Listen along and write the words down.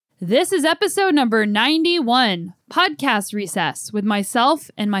This is episode number 91, Podcast Recess, with myself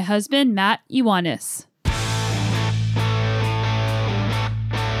and my husband, Matt Ewonus.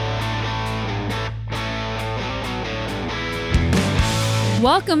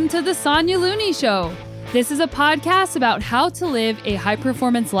 Welcome to the Sonya Looney Show. This is a podcast about how to live a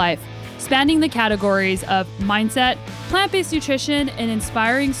high-performance life, spanning the categories of mindset, plant-based nutrition, and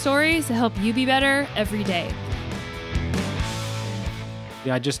inspiring stories to help you be better every day.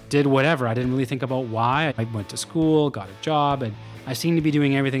 I just did whatever. I didn't really think about why. I went to school, got a job, and I seemed to be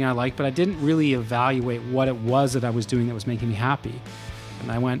doing everything I liked, but I didn't really evaluate what it was that I was doing that was making me happy.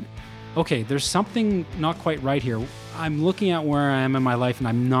 And I went, okay, there's something not quite right here. I'm looking at where I am in my life and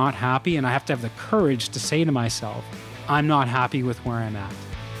I'm not happy, and I have to have the courage to say to myself, I'm not happy with where I'm at.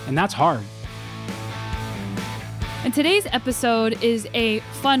 And that's hard. And today's episode is a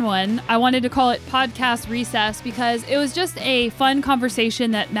fun one. I wanted to call it Podcast Recess because it was just a fun conversation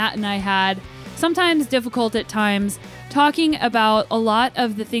that Matt and I had, sometimes difficult at times, talking about a lot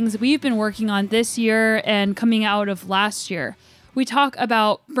of the things we've been working on this year and coming out of last year. We talk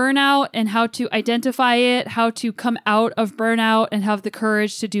about burnout and how to identify it, how to come out of burnout and have the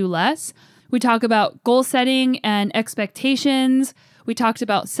courage to do less. We talk about goal setting and expectations. We talked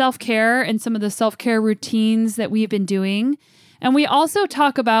about self-care and some of the self-care routines that we've been doing. And we also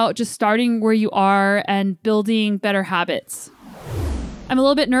talk about just starting where you are and building better habits. I'm a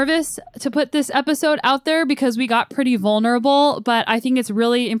little bit nervous to put this episode out there because we got pretty vulnerable, but I think it's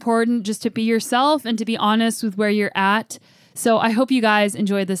really important just to be yourself and to be honest with where you're at. So I hope you guys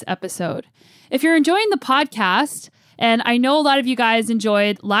enjoyed this episode. If you're enjoying the podcast, and I know a lot of you guys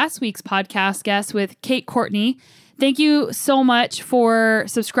enjoyed last week's podcast guest with Kate Courtney, thank you so much for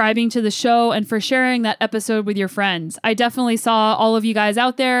subscribing to the show and for sharing that episode with your friends. I definitely saw all of you guys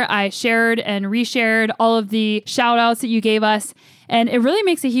out there. I shared and reshared all of the shout outs that you gave us. And it really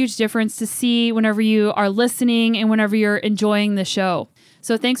makes a huge difference to see whenever you are listening and whenever you're enjoying the show.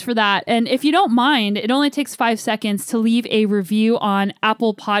 So thanks for that. And if you don't mind, it only takes 5 seconds to leave a review on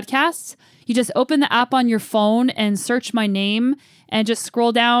Apple Podcasts. You just open the app on your phone and search my name and just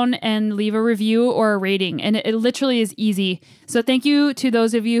scroll down and leave a review or a rating. And it literally is easy. So thank you to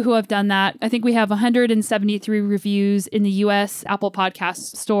those of you who have done that. I think we have 173 reviews in the US Apple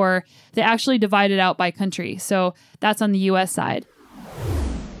Podcast store. They actually divide it out by country. So that's on the US side.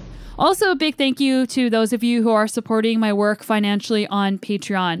 Also, a big thank you to those of you who are supporting my work financially on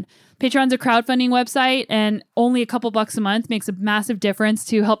Patreon. Patreon's a crowdfunding website, and only a couple bucks a month makes a massive difference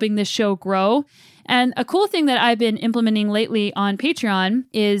to helping this show grow. And a cool thing that I've been implementing lately on Patreon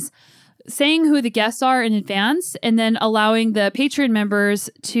is saying who the guests are in advance and then allowing the Patreon members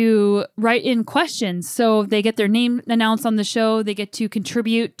to write in questions. So they get their name announced on the show. They get to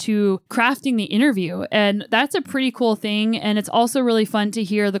contribute to crafting the interview. And that's a pretty cool thing. And it's also really fun to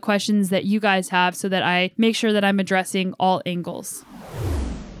hear the questions that you guys have so that I make sure that I'm addressing all angles.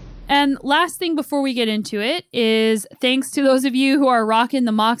 And last thing before we get into it is thanks to those of you who are rocking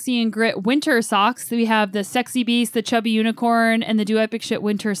the Moxie and Grit winter socks. We have the Sexy Beast, the Chubby Unicorn, and the Do Epic Shit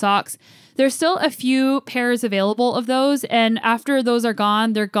winter socks. There's still a few pairs available of those, and after those are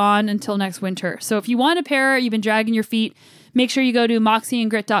gone, they're gone until next winter. So if you want a pair, you've been dragging your feet, make sure you go to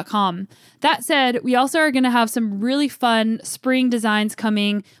moxieandgrit.com. That said, we also are going to have some really fun spring designs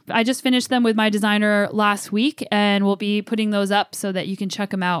coming. I just finished them with my designer last week, and we'll be putting those up so that you can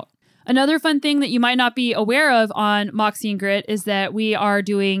check them out. Another fun thing that you might not be aware of on Moxie and Grit is that we are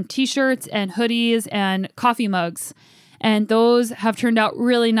doing t-shirts and hoodies and coffee mugs. And those have turned out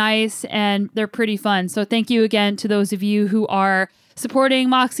really nice and they're pretty fun. So thank you again to those of you who are supporting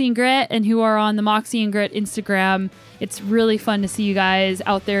Moxie and Grit and who are on the Moxie and Grit Instagram. It's really fun to see you guys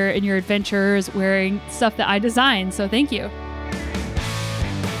out there in your adventures wearing stuff that I designed. So thank you.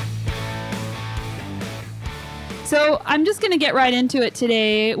 So I'm just going to get right into it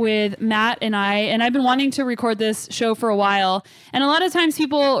today with Matt and I've been wanting to record this show for a while. And a lot of times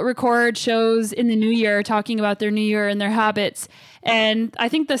people record shows in the new year talking about their new year and their habits. And I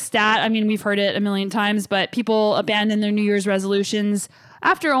think the stat, I mean, we've heard it a million times, but people abandon their New Year's resolutions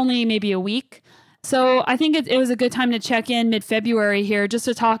after only maybe a week. So I think it was a good time to check in mid-February here just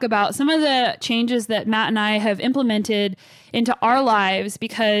to talk about some of the changes that Matt and I have implemented into our lives,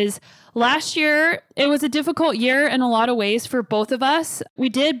 because last year, it was a difficult year in a lot of ways for both of us. We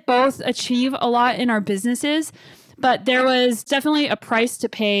did both achieve a lot in our businesses, but there was definitely a price to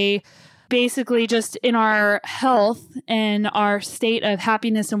pay, basically just in our health and our state of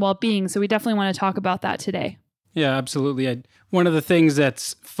happiness and well-being. So we definitely want to talk about that today. Yeah, absolutely. One of the things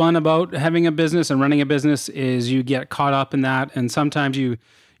that's fun about having a business and running a business is you get caught up in that. And sometimes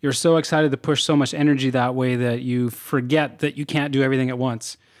you're so excited to push so much energy that way that you forget that you can't do everything at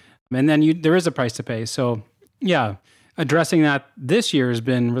once. And then there is a price to pay. So yeah, addressing that this year has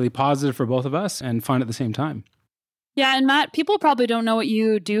been really positive for both of us and fun at the same time. Yeah. And Matt, people probably don't know what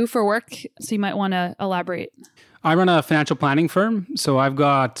you do for work, so you might want to elaborate. I run a financial planning firm. So I've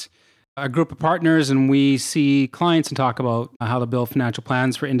got a group of partners and we see clients and talk about how to build financial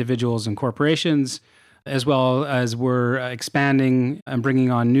plans for individuals and corporations, as well as we're expanding and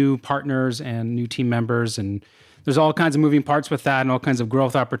bringing on new partners and new team members. And there's all kinds of moving parts with that and all kinds of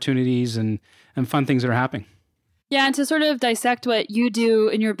growth opportunities and fun things that are happening. Yeah, and to sort of dissect what you do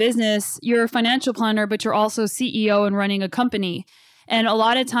in your business, you're a financial planner, but you're also CEO and running a company. And a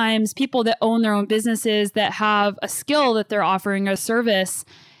lot of times people that own their own businesses that have a skill that they're offering a service,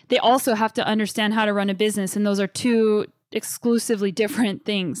 they also have to understand how to run a business. And those are two exclusively different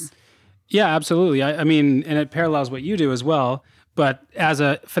things. Yeah, absolutely. I mean, and it parallels what you do as well. But as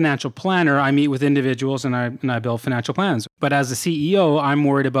a financial planner, I meet with individuals and I build financial plans. But as a CEO, I'm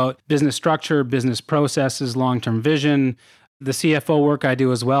worried about business structure, business processes, long-term vision, the CFO work I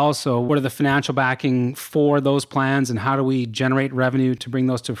do as well. So what are the financial backing for those plans and how do we generate revenue to bring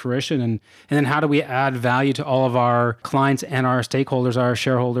those to fruition? And then how do we add value to all of our clients and our stakeholders, our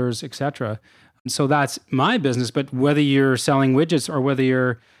shareholders, et cetera? So that's my business. But whether you're selling widgets or whether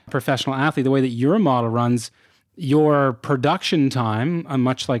you're a professional athlete, the way that your model runs, your production time,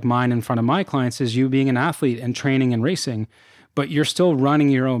 much like mine in front of my clients, is you being an athlete and training and racing, but you're still running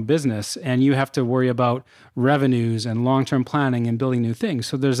your own business and you have to worry about revenues and long-term planning and building new things.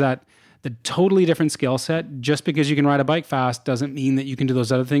 So there's the totally different skill set. Just because you can ride a bike fast doesn't mean that you can do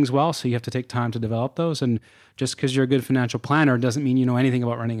those other things well. So you have to take time to develop those. And just because you're a good financial planner doesn't mean you know anything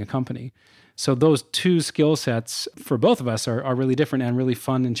about running a company. So those two skill sets for both of us are really different and really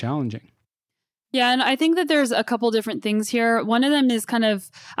fun and challenging. Yeah, and I think that there's a couple different things here. One of them is I'm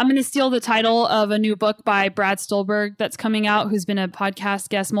going to steal the title of a new book by Brad Stulberg that's coming out, who's been a podcast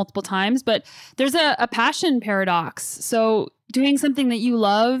guest multiple times, but there's a passion paradox. So doing something that you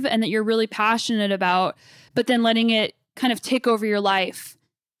love and that you're really passionate about, but then letting it kind of take over your life.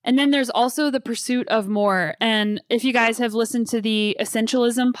 And then there's also the pursuit of more. And if you guys have listened to the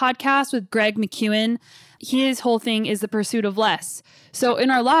Essentialism podcast with Greg McKeown, his whole thing is the pursuit of less. So in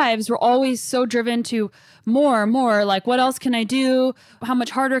our lives, we're always so driven to more, like, what else can I do? How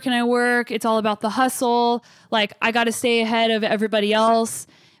much harder can I work? It's all about the hustle. Like, I got to stay ahead of everybody else.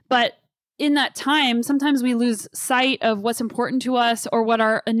 But in that time, sometimes we lose sight of what's important to us or what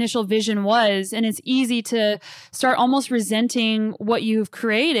our initial vision was. And it's easy to start almost resenting what you've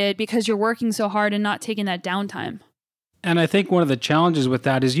created because you're working so hard and not taking that downtime. And I think one of the challenges with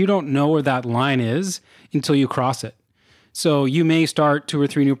that is you don't know where that line is until you cross it. So you may start 2 or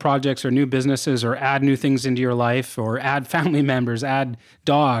 3 new projects or new businesses or add new things into your life or add family members, add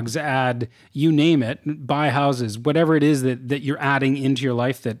dogs, add you name it, buy houses, whatever it is that you're adding into your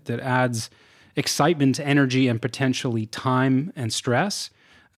life that adds excitement, energy, and potentially time and stress.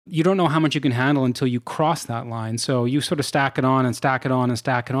 You don't know how much you can handle until you cross that line. So you sort of stack it on and stack it on and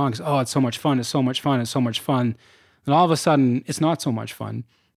stack it on because, oh, it's so much fun, it's so much fun, it's so much fun. And all of a sudden, it's not so much fun.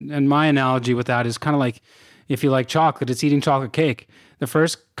 And my analogy with that is kind of like, if you like chocolate, it's eating chocolate cake. The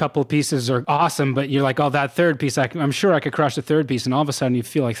first couple of pieces are awesome, but you're like, oh, that third piece, I'm sure I could crush the third piece. And all of a sudden you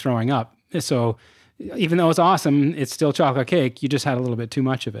feel like throwing up. So even though it's awesome, it's still chocolate cake. You just had a little bit too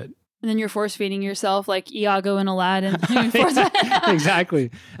much of it. And then you're force feeding yourself like Iago and Aladdin.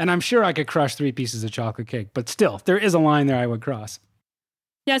 Exactly. And I'm sure I could crush 3 pieces of chocolate cake, but still, there is a line there I would cross.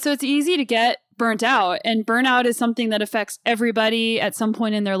 Yeah, so it's easy to get burnt out. And burnout is something that affects everybody at some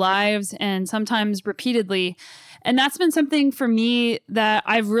point in their lives and sometimes repeatedly. And that's been something for me that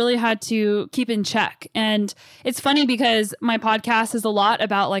I've really had to keep in check. And it's funny because my podcast is a lot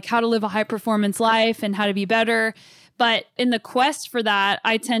about like how to live a high performance life and how to be better. But in the quest for that,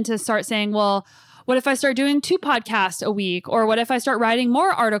 I tend to start saying, well, what if I start doing 2 podcasts a week? Or what if I start writing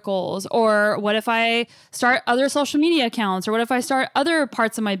more articles? Or what if I start other social media accounts? Or what if I start other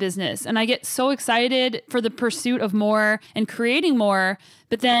parts of my business? And I get so excited for the pursuit of more and creating more.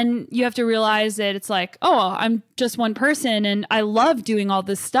 But then you have to realize that it's like, oh, I'm just one person and I love doing all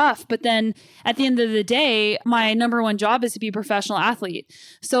this stuff. But then at the end of the day, my number one job is to be a professional athlete.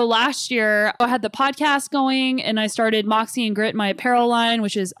 So last year I had the podcast going and I started Moxie and Grit, my apparel line,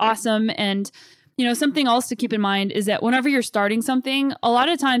 which is awesome. And something else to keep in mind is that whenever you're starting something, a lot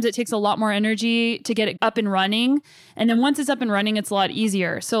of times it takes a lot more energy to get it up and running. And then once it's up and running, it's a lot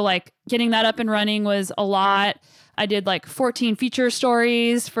easier. So like getting that up and running was a lot. I did like 14 feature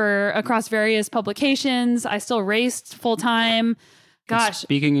stories across various publications. I still raced full time. Gosh.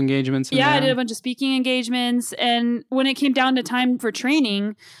 Speaking engagements. Yeah, I did a bunch of speaking engagements. And when it came down to time for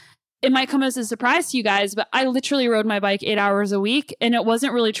training, it might come as a surprise to you guys, but I literally rode my bike 8 hours a week, and it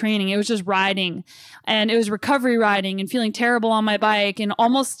wasn't really training. It was just riding, and it was recovery riding and feeling terrible on my bike and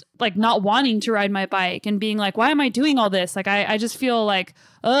almost like not wanting to ride my bike and being like, why am I doing all this? Like, I just feel like,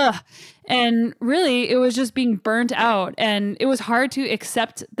 ugh. And really, it was just being burnt out. And it was hard to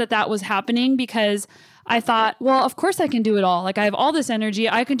accept that that was happening because I thought, well, of course I can do it all. Like, I have all this energy.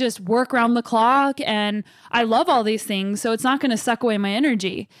 I can just work around the clock and I love all these things. So it's not going to suck away my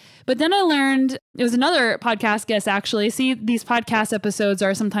energy. But then I learned, it was another podcast guest actually. See, these podcast episodes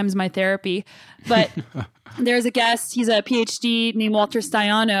are sometimes my therapy. But there's a guest, he's a PhD named Walter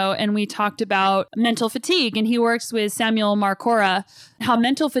Staiano, and we talked about mental fatigue. And he works with Samuel Marcora, how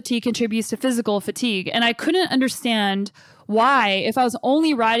mental fatigue contributes to physical fatigue. And I couldn't understand why, if I was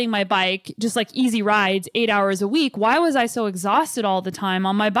only riding my bike, just like easy rides, 8 hours a week, why was I so exhausted all the time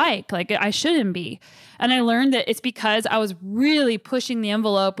on my bike? Like, I shouldn't be. And I learned that it's because I was really pushing the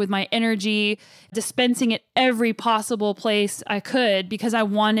envelope with my energy, dispensing it every possible place I could because I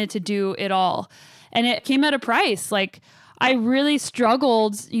wanted to do it all. And it came at a price. Like, I really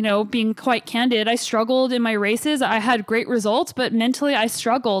struggled, being quite candid. I struggled in my races. I had great results, but mentally I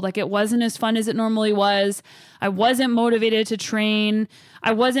struggled. Like, it wasn't as fun as it normally was. I wasn't motivated to train.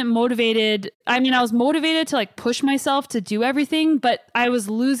 I wasn't motivated. I was motivated to like push myself to do everything, but I was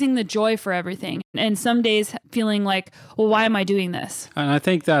losing the joy for everything. And some days feeling like, well, why am I doing this? And I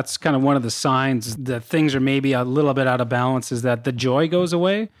think that's kind of one of the signs that things are maybe a little bit out of balance, is that the joy goes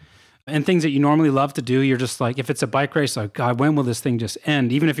away. And things that you normally love to do, you're just like, if it's a bike race, like, God, when will this thing just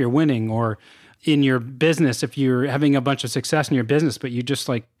end? Even if you're winning, or in your business, if you're having a bunch of success in your business, but you just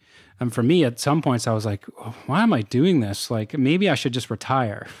like, and for me, at some points, I was like, oh, why am I doing this? Like, maybe I should just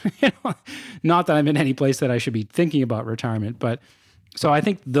retire. Not that I'm in any place that I should be thinking about retirement, but so I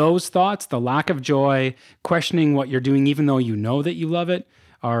think those thoughts, the lack of joy, questioning what you're doing, even though you know that you love it,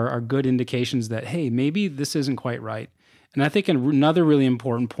 are good indications that, hey, maybe this isn't quite right. And I think another really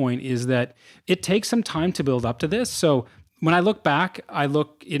important point is that it takes some time to build up to this. So when I look back,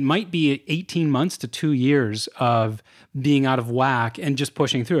 it might be 18 months to 2 years of being out of whack and just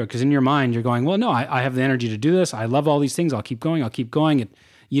pushing through it. Because in your mind, you're going, well, no, I have the energy to do this. I love all these things. I'll keep going. And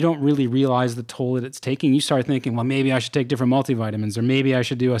you don't really realize the toll that it's taking. You start thinking, well, maybe I should take different multivitamins, or maybe I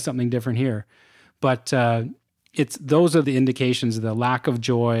should do something different here. But those are the indications of the lack of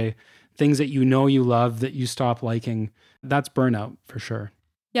joy, things that you love that you stop liking. That's burnout for sure.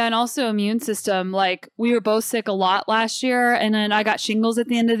 Yeah, and also immune system. Like, we were both sick a lot last year, and then I got shingles at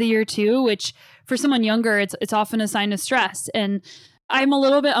the end of the year too, which for someone younger, it's often a sign of stress. And I'm a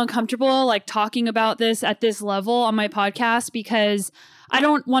little bit uncomfortable like talking about this at this level on my podcast because I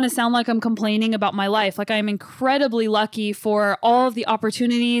don't want to sound like I'm complaining about my life. Like, I'm incredibly lucky for all of the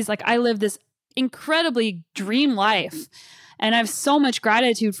opportunities. Like, I live this incredibly dream life, and I have so much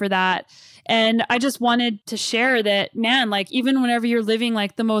gratitude for that. And I just wanted to share that, man, like, even whenever you're living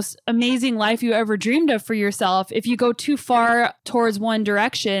like the most amazing life you ever dreamed of for yourself, if you go too far towards one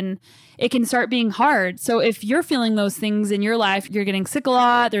direction, it can start being hard. So if you're feeling those things in your life, you're getting sick a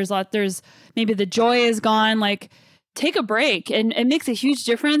lot, there's maybe the joy is gone, like, take a break. And it makes a huge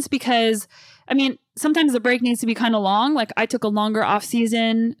difference because, sometimes the break needs to be kind of long. Like, I took a longer off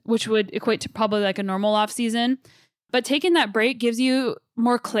season, which would equate to probably like a normal off season. But taking that break gives you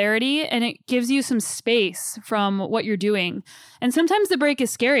more clarity, and it gives you some space from what you're doing. And sometimes the break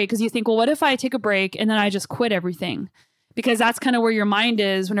is scary because you think, well, what if I take a break and then I just quit everything? Because that's kind of where your mind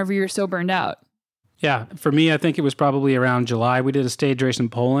is whenever you're so burned out. Yeah, for me, I think it was probably around July. We did a stage race in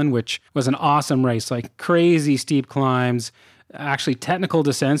Poland, which was an awesome race, like crazy steep climbs, actually technical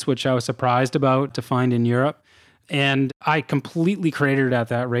descents, which I was surprised about to find in Europe. And I completely cratered at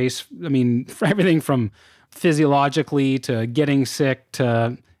that race. For everything from physiologically to getting sick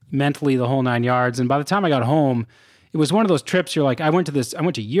to mentally, the whole 9 yards. And by the time I got home, it was one of those trips you're like, I went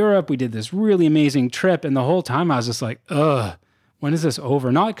to Europe, we did this really amazing trip. And the whole time I was just like, when is this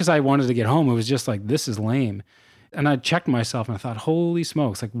over? Not because I wanted to get home. It was just like, this is lame. And I checked myself and I thought, holy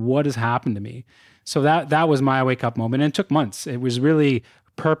smokes, like, what has happened to me? So that was my wake up moment. And it took months. It was really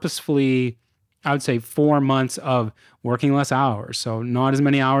purposefully, I would say 4 months of working less hours. So not as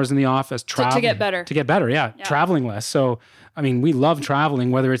many hours in the office, traveling. To get better. To get better, yeah. Traveling less. So, we love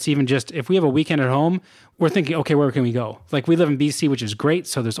traveling, whether it's even just, if we have a weekend at home, we're thinking, okay, where can we go? Like, we live in BC, which is great.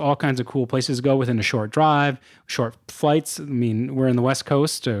 So there's all kinds of cool places to go within a short drive, short flights. We're in the West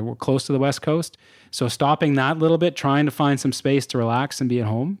Coast, we're close to the West Coast. So stopping that little bit, trying to find some space to relax and be at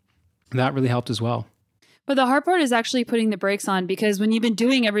home, that really helped as well. But the hard part is actually putting the brakes on, because when you've been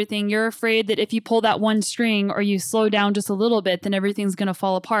doing everything, you're afraid that if you pull that one string or you slow down just a little bit, then everything's going to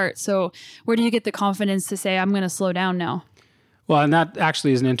fall apart. So where do you get the confidence to say, I'm going to slow down now? Well, and that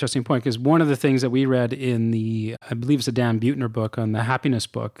actually is an interesting point because one of the things that we read in I believe it's a Dan Buettner book on the happiness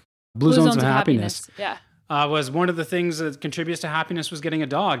book, Blue Zones of Happiness. Yeah. Was one of the things that contributes to happiness was getting a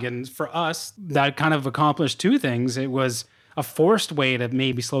dog. And for us, that kind of accomplished two things. It was a forced way to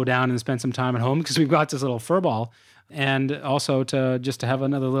maybe slow down and spend some time at home because we've got this little fur ball, and also to have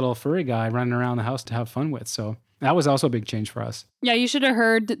another little furry guy running around the house to have fun with. So that was also a big change for us. Yeah, you should have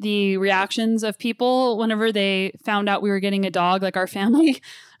heard the reactions of people whenever they found out we were getting a dog, like our family.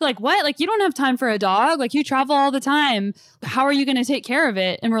 Like, what? Like, you don't have time for a dog? Like, you travel all the time. How are you going to take care of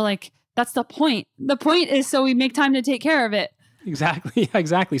it? And we're like, that's the point. The point is so we make time to take care of it. Exactly.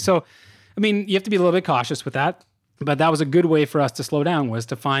 Exactly. So, I mean, you have to be a little bit cautious with that. But that was a good way for us to slow down, was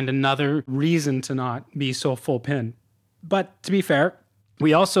to find another reason to not be so full pin. But to be fair,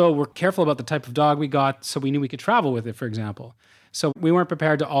 we also were careful about the type of dog we got, so we knew we could travel with it, for example. So we weren't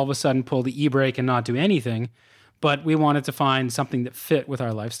prepared to all of a sudden pull the e-brake and not do anything, but we wanted to find something that fit with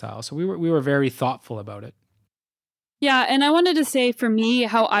our lifestyle. So we were very thoughtful about it. Yeah, and I wanted to say for me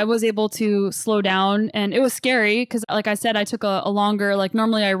how I was able to slow down, and it was scary because like I said, I took a longer, like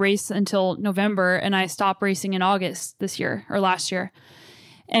normally I race until November and I stopped racing in August this year or last year.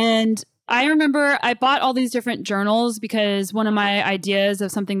 And I remember I bought all these different journals because one of my ideas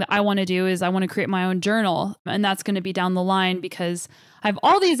of something that I want to do is I want to create my own journal, and that's going to be down the line because I have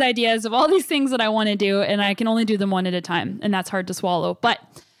all these ideas of all these things that I want to do and I can only do them one at a time, and that's hard to swallow. But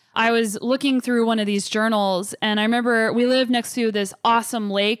I was looking through one of these journals, and I remember we live next to this awesome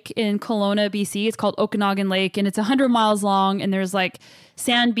lake in Kelowna, BC. It's called Okanagan Lake, and it's 100 miles long, and there's like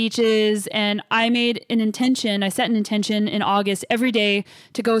sand beaches. And I set an intention in August every day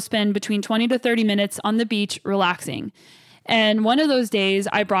to go spend between 20 to 30 minutes on the beach relaxing. And one of those days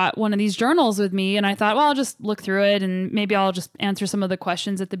I brought one of these journals with me, and I thought, well, I'll just look through it and maybe I'll just answer some of the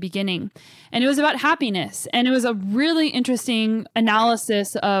questions at the beginning. And it was about happiness. And it was a really interesting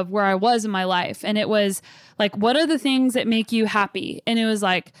analysis of where I was in my life. And it was like, what are the things that make you happy? And it was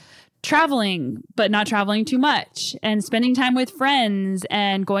like traveling, but not traveling too much, and spending time with friends,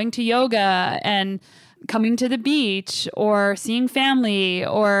 and going to yoga, and coming to the beach, or seeing family,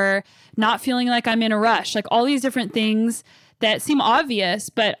 or not feeling like I'm in a rush, like all these different things that seem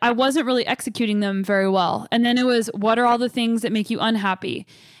obvious, but I wasn't really executing them very well. And then it was, what are all the things that make you unhappy?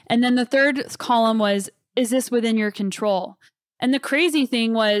 And then the third column was, is this within your control? And the crazy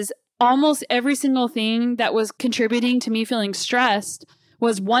thing was almost every single thing that was contributing to me feeling stressed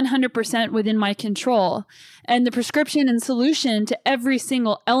was 100% within my control. And the prescription and solution to every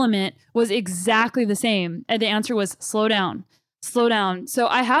single element was exactly the same. And the answer was slow down, slow down. So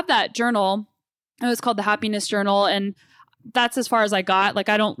I have that journal. It was called the Happiness Journal. And that's as far as I got. Like,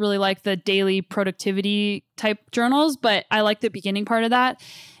 I don't really like the daily productivity type journals, but I like the beginning part of that.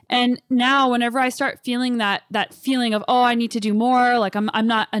 And now whenever I start feeling that feeling of, oh, I need to do more, like I'm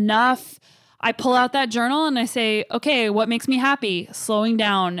not enough, I pull out that journal and I say, okay, what makes me happy? Slowing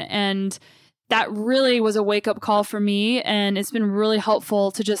down. And that really was a wake-up call for me. And it's been really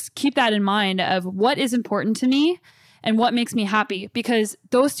helpful to just keep that in mind of what is important to me and what makes me happy. Because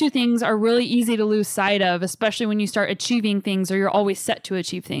those two things are really easy to lose sight of, especially when you start achieving things or you're always set to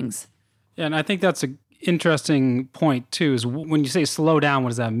achieve things. Yeah, and I think that's an interesting point too, is when you say slow down, what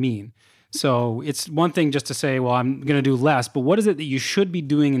does that mean? So it's one thing just to say, well, I'm going to do less, but what is it that you should be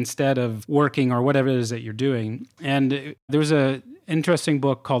doing instead of working or whatever it is that you're doing? And there was an interesting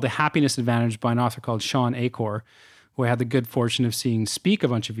book called The Happiness Advantage by an author called Shawn Achor, who I had the good fortune of seeing speak a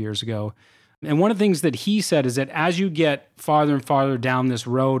bunch of years ago. And one of the things that he said is that as you get farther and farther down this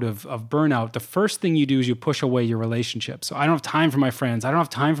road of burnout, the first thing you do is you push away your relationship. So I don't have time for my friends. I don't have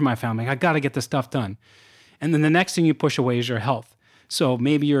time for my family. I got to get this stuff done. And then the next thing you push away is your health. So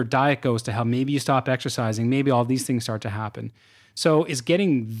maybe your diet goes to hell. Maybe you stop exercising. Maybe all these things start to happen. So it's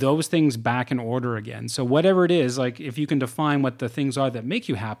getting those things back in order again. So whatever it is, like if you can define what the things are that make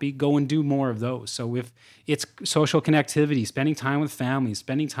you happy, go and do more of those. So if it's social connectivity, spending time with family,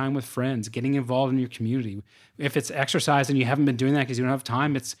 spending time with friends, getting involved in your community. If it's exercise and you haven't been doing that because you don't have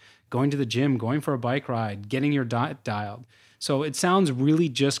time, it's going to the gym, going for a bike ride, getting your diet dialed. So it sounds really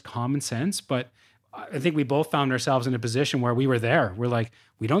just common sense, but I think we both found ourselves in a position where we were there. We're like,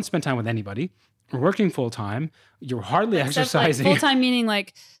 we don't spend time with anybody. We're working full time. You're hardly exercising. Like full time meaning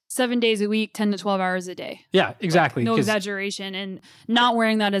like 7 days a week, 10 to 12 hours a day. Yeah, exactly. Like, no exaggeration. And not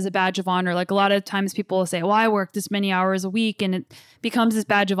wearing that as a badge of honor. Like a lot of times people will say, well, I work this many hours a week, and it becomes this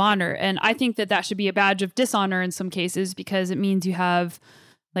badge of honor. And I think that should be a badge of dishonor in some cases, because it means you have,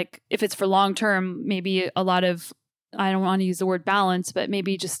 like, if it's for long term, maybe a lot of, I don't want to use the word balance, but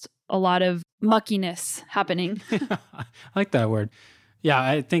maybe just a lot of muckiness happening. I like that word. Yeah,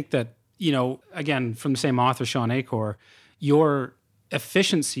 I think that, again, from the same author, Shawn Achor, your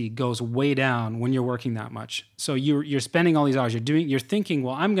efficiency goes way down when you're working that much. So you're spending all these hours. You're thinking,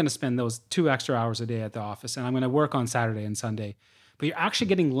 well, I'm going to spend those 2 extra hours a day at the office, and I'm going to work on Saturday and Sunday. But you're actually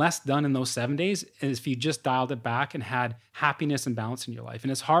getting less done in those 7 days as if you just dialed it back and had happiness and balance in your life.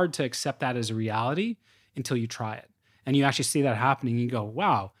 And it's hard to accept that as a reality until you try it. And you actually see that happening. And you go,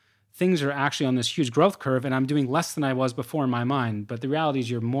 wow, things are actually on this huge growth curve, and I'm doing less than I was before in my mind. But the reality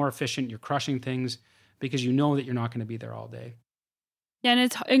is you're more efficient, you're crushing things because you know that you're not going to be there all day. Yeah, and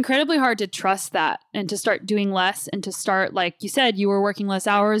it's incredibly hard to trust that and to start doing less and to start, like you said, you were working less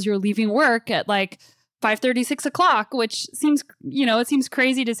hours, you're leaving work at like 5:30, 6 o'clock, which seems, it seems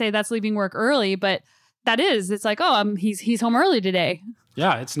crazy to say that's leaving work early, but that is. It's like, oh, he's home early today.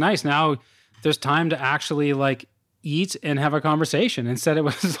 Yeah, it's nice. Now there's time to actually like eat and have a conversation. Instead it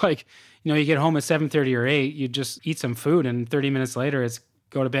was like, you get home at 7:30 or 8, you just eat some food, and 30 minutes later it's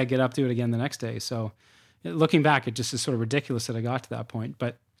go to bed, get up, do it again the next day. So looking back, it just is sort of ridiculous that I got to that point.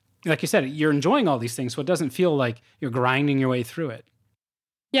 But like you said, you're enjoying all these things, so it doesn't feel like you're grinding your way through it.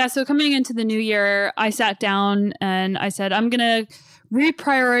 Yeah, so coming into the new year, I sat down and I said, I'm going to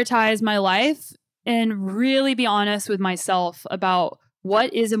reprioritize my life and really be honest with myself about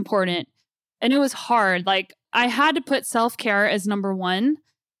what is important. And it was hard. Like, I had to put self-care as number one,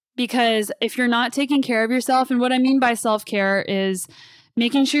 because if you're not taking care of yourself, and what I mean by self-care is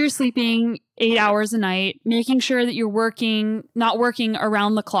making sure you're sleeping 8 hours a night, making sure that you're not working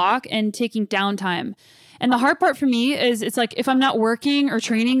around the clock, and taking downtime. And the hard part for me is it's like, if I'm not working or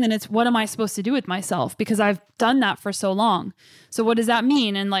training, then it's what am I supposed to do with myself? Because I've done that for so long. So what does that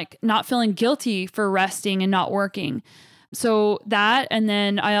mean? And like not feeling guilty for resting and not working. So that, and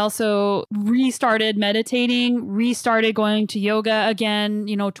then I also restarted meditating, restarted going to yoga again,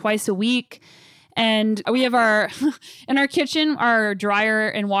 twice a week. And we have in our kitchen, our dryer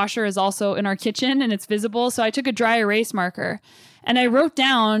and washer is also in our kitchen and it's visible. So I took a dry erase marker and I wrote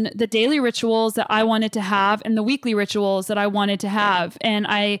down the daily rituals that I wanted to have and the weekly rituals that I wanted to have. And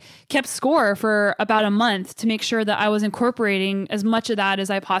I kept score for about a month to make sure that I was incorporating as much of that as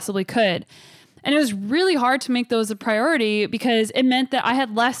I possibly could. And it was really hard to make those a priority because it meant that I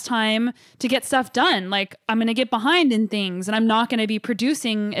had less time to get stuff done. Like, I'm going to get behind in things and I'm not going to be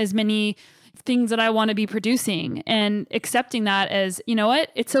producing as many things that I want to be producing, and accepting that as, you know what,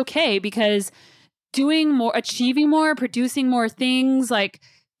 it's okay, because doing more, achieving more, producing more things, like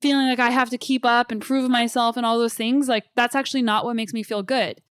feeling like I have to keep up and prove myself and all those things, like that's actually not what makes me feel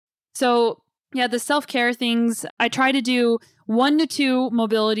good. So yeah, the self-care things, I try to do 1 to 2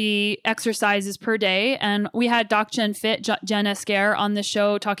 mobility exercises per day. And we had Doc Jen Fit, Jen Esquer on the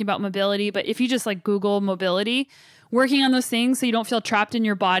show talking about mobility. But if you just like Google mobility, working on those things so you don't feel trapped in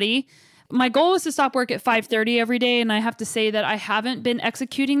your body. My goal was to stop work at 5:30 every day. And I have to say that I haven't been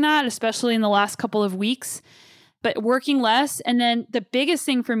executing that, especially in the last couple of weeks, but working less. And then the biggest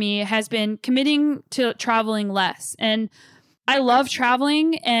thing for me has been committing to traveling less. And I love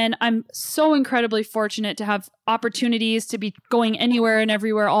traveling, and I'm so incredibly fortunate to have opportunities to be going anywhere and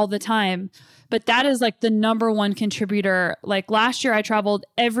everywhere all the time. But that is like the number one contributor. Like last year, I traveled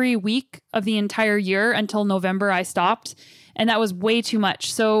every week of the entire year until November I stopped. And that was way too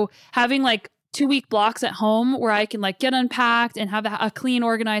much. So having like 2-week blocks at home where I can like get unpacked and have a clean,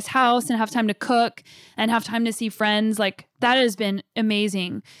 organized house and have time to cook and have time to see friends, like that has been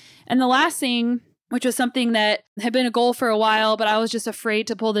amazing. And the last thing, which was something that had been a goal for a while, but I was just afraid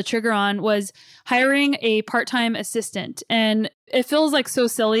to pull the trigger on, was hiring a part-time assistant. And it feels like so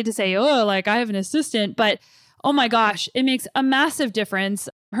silly to say, oh, like I have an assistant, but oh my gosh, it makes a massive difference.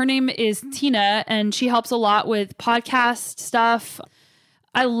 Her name is Tina, and she helps a lot with podcast stuff.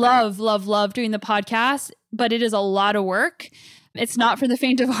 I love doing the podcast, but it is a lot of work. It's not for the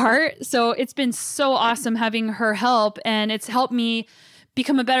faint of heart. So it's been so awesome having her help, and it's helped me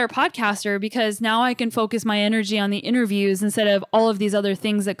become a better podcaster because now I can focus my energy on the interviews instead of all of these other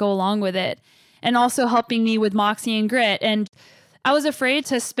things that go along with it. And also helping me with Moxie and Grit. And I was afraid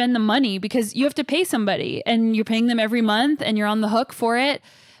to spend the money because you have to pay somebody and you're paying them every month and you're on the hook for it.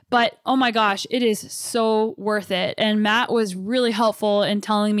 But oh my gosh, it is so worth it. And Matt was really helpful in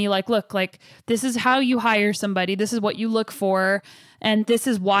telling me like, look, like this is how you hire somebody. This is what you look for. And this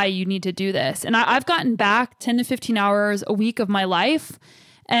is why you need to do this. And I've gotten back 10 to 15 hours a week of my life.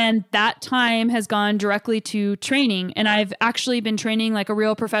 And that time has gone directly to training. And I've actually been training like a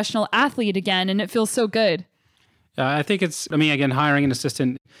real professional athlete again. And it feels so good. I think again, hiring an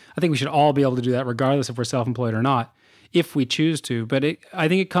assistant, I think we should all be able to do that regardless if we're self-employed or not, if we choose to. But I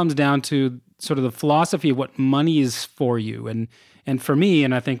think it comes down to sort of the philosophy of what money is for you. And for me,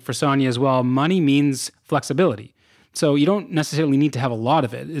 and I think for Sonya as well, money means flexibility. So you don't necessarily need to have a lot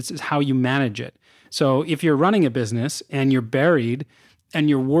of it. It's how you manage it. So if you're running a business and you're buried and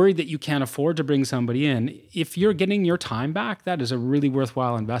you're worried that you can't afford to bring somebody in, if you're getting your time back, that is a really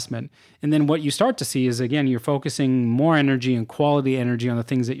worthwhile investment. And then what you start to see is, again, you're focusing more energy and quality energy on the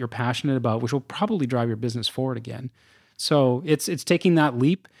things that you're passionate about, which will probably drive your business forward again. So it's taking that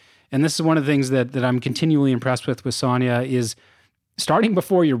leap. And this is one of the things that I'm continually impressed with Sonya is starting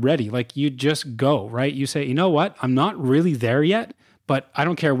before you're ready. Like you just go, right? You say, you know what? I'm not really there yet, but I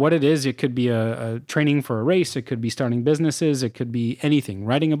don't care what it is. It could be a training for a race. It could be starting businesses. It could be anything,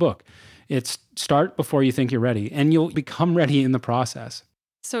 writing a book. It's start before you think you're ready, and you'll become ready in the process.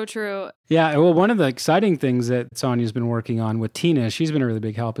 So true. Yeah. Well, one of the exciting things that Sonya's been working on with Tina, she's been a really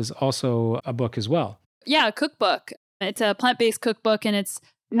big help, is also a book as well. Yeah, a cookbook. It's a plant-based cookbook, and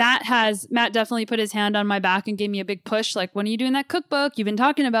Matt definitely put his hand on my back and gave me a big push. Like, when are you doing that cookbook? You've been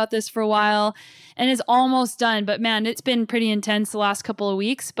talking about this for a while, and it's almost done. But man, it's been pretty intense the last couple of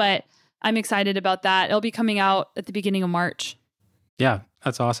weeks, but I'm excited about that. It'll be coming out at the beginning of March. Yeah,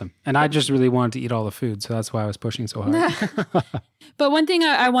 that's awesome. And I just really wanted to eat all the food, so that's why I was pushing so hard. But one thing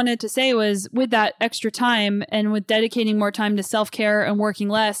I wanted to say was, with that extra time and with dedicating more time to self-care and working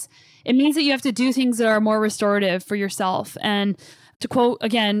less, it means that you have to do things that are more restorative for yourself. And to quote,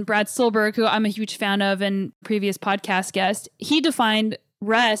 again, Brad Stulberg, who I'm a huge fan of and previous podcast guest, he defined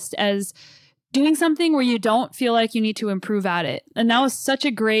rest as doing something where you don't feel like you need to improve at it. And that was such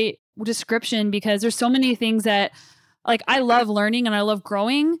a great description, because there's so many things that, like, I love learning and I love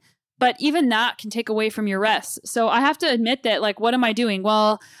growing, but even that can take away from your rest. So I have to admit that, like, what am I doing?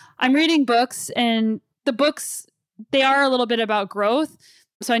 Well, I'm reading books, and the books, they are a little bit about growth.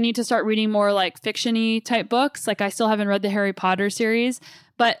 So I need to start reading more like fiction-y type books. Like, I still haven't read the Harry Potter series,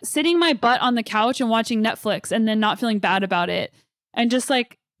 but sitting my butt on the couch and watching Netflix and then not feeling bad about it, and just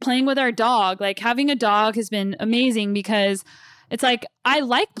like playing with our dog. Like, having a dog has been amazing, because it's like, I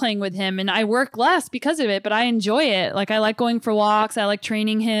like playing with him and I work less because of it, but I enjoy it. Like, I like going for walks. I like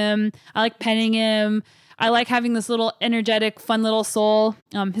training him. I like petting him. I like having this little energetic, fun little soul.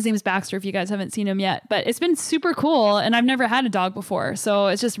 His name is Baxter, if you guys haven't seen him yet. But it's been super cool, and I've never had a dog before. So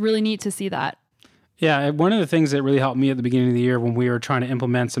it's just really neat to see that. Yeah, one of the things that really helped me at the beginning of the year when we were trying to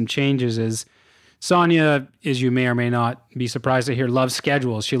implement some changes is Sonya, as you may or may not be surprised to hear, loves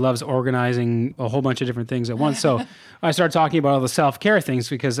schedules. She loves organizing a whole bunch of different things at once. So I started talking about all the self-care things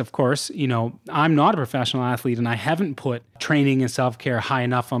because, of course, I'm not a professional athlete and I haven't put training and self-care high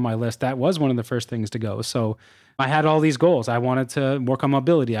enough on my list. That was one of the first things to go. So I had all these goals. I wanted to work on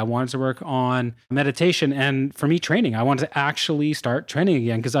mobility. I wanted to work on meditation. And for me, training. I wanted to actually start training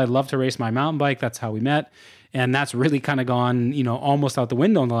again because I love to race my mountain bike. That's how we met. And that's really kind of gone, almost out the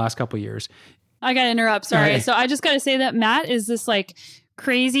window in the last couple of years. I got to interrupt. Sorry. So I just got to say that Matt is this like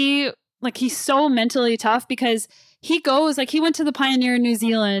crazy, like he's so mentally tough because he goes, like he went to the Pioneer in New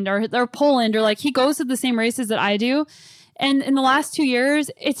Zealand or Poland, or like he goes to the same races that I do. And in the last 2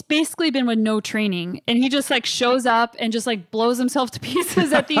 years, it's basically been with no training. And he just like shows up and just like blows himself to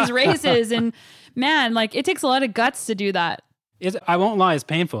pieces at these races. And man, like it takes a lot of guts to do that. I won't lie, it's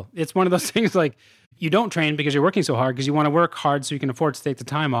painful. It's one of those things like you don't train because you're working so hard because you want to work hard so you can afford to take the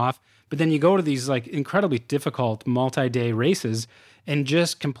time off. But then you go to these like incredibly difficult multi-day races and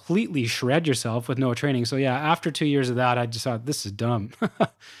just completely shred yourself with no training. So yeah, after 2 years of that, I just thought, this is dumb.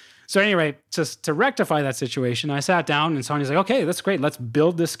 So anyway, to rectify that situation, I sat down and Sonya's like, okay, that's great. Let's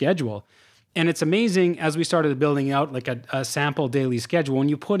build this schedule. And it's amazing as we started building out like a sample daily schedule, when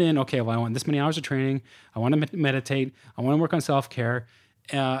you put in, okay, well, I want this many hours of training. I want to meditate. I want to work on self-care.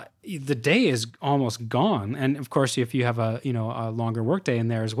 The day is almost gone. And of course, if you have a longer work day in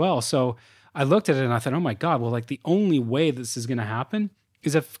there as well. So I looked at it and I thought, oh my God, well, like the only way this is going to happen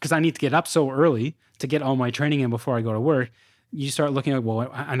is because I need to get up so early to get all my training in before I go to work. You start looking at, well,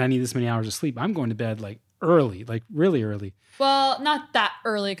 and I need this many hours of sleep. I'm going to bed like early, like really early. Well, not that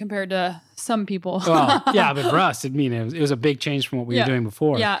early compared to some people. Well, yeah, but for us, it was a big change from what we were doing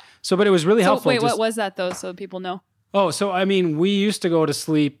before. Yeah. So, but it was really helpful. Wait, what was that though? So people know. Oh, so I mean, we used to go to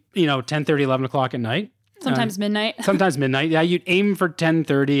sleep, 10:30, 11 o'clock at night. Sometimes midnight. Sometimes midnight. Yeah, you'd aim for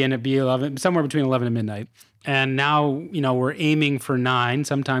 10:30 and it'd be 11, somewhere between 11 and midnight. And now, we're aiming for 9.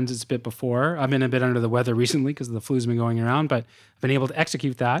 Sometimes it's a bit before. I've been a bit under the weather recently because the flu's been going around, but I've been able to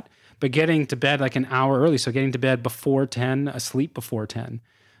execute that. But getting to bed like an hour early, so getting to bed before 10, asleep before 10.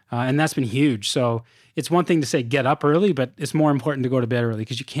 And that's been huge. So it's one thing to say get up early, but it's more important to go to bed early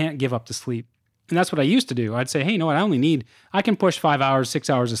because you can't give up the sleep. And that's what I used to do. I'd say, hey, you know what? I can push 5 hours, 6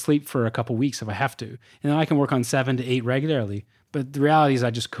 hours of sleep for a couple weeks if I have to. And then I can work on 7 to 8 regularly. But the reality is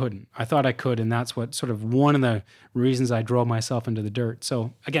I just couldn't. I thought I could. And that's what sort of one of the reasons I drove myself into the dirt.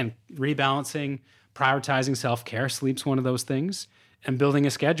 So again, rebalancing, prioritizing self-care, sleep's one of those things, and building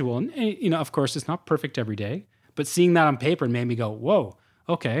a schedule. And, of course, it's not perfect every day, but seeing that on paper made me go, whoa,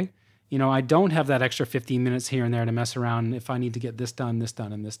 okay. I don't have that extra 15 minutes here and there to mess around if I need to get this done, this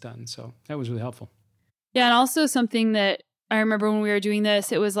done, and this done. So that was really helpful. Yeah, and also something that I remember when we were doing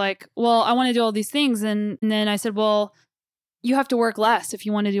this, it was like, well, I want to do all these things. And then I said, well, you have to work less if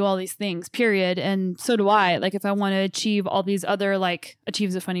you want to do all these things, period. And so do I. Like, if I want to achieve all these other, achieve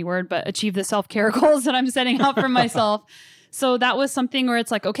is a funny word, but achieve the self-care goals that I'm setting out for myself. So that was something where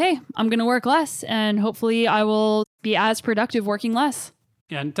it's like, okay, I'm going to work less and hopefully I will be as productive working less.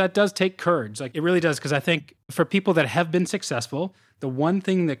 And that does take courage. It really does. Because I think for people that have been successful, the one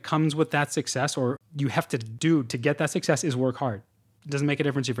thing that comes with that success, or you have to do to get that success, is work hard. It doesn't make a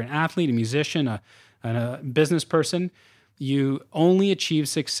difference if you're an athlete, a musician, a business person. You only achieve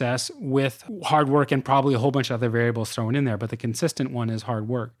success with hard work and probably a whole bunch of other variables thrown in there. But the consistent one is hard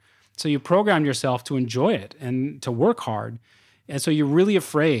work. So you program yourself to enjoy it and to work hard. And so you're really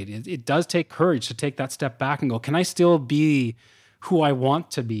afraid. It does take courage to take that step back and go, can I still be who I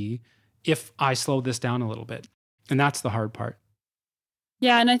want to be if I slow this down a little bit? And that's the hard part.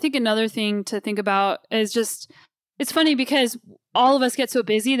 Yeah. And I think another thing to think about is just, it's funny because all of us get so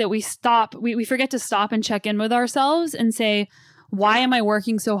busy that we forget to stop and check in with ourselves and say, why am I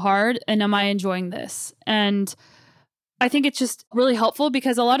working so hard? And am I enjoying this? And I think it's just really helpful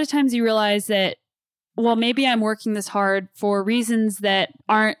because a lot of times you realize that, well, maybe I'm working this hard for reasons that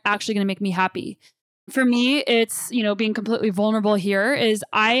aren't actually going to make me happy. For me, it's, being completely vulnerable here is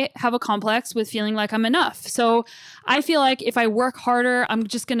I have a complex with feeling like I'm enough. So I feel like if I work harder, I'm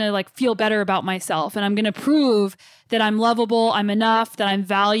just going to feel better about myself. And I'm going to prove that I'm lovable, I'm enough, that I'm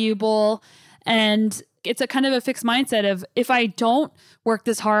valuable. And it's a kind of a fixed mindset of if I don't work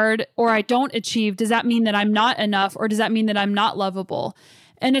this hard or I don't achieve, does that mean that I'm not enough or does that mean that I'm not lovable?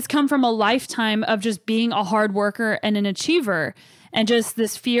 And it's come from a lifetime of just being a hard worker and an achiever. And just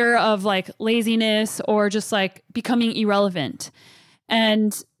this fear of laziness or just becoming irrelevant.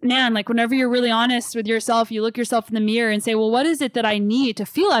 And man, whenever you're really honest with yourself, you look yourself in the mirror and say, well, what is it that I need to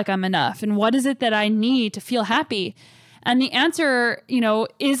feel like I'm enough? And what is it that I need to feel happy? And the answer,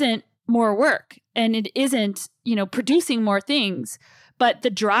 isn't more work and it isn't, producing more things, but the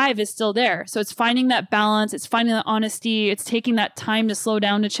drive is still there. So it's finding that balance. It's finding that honesty. It's taking that time to slow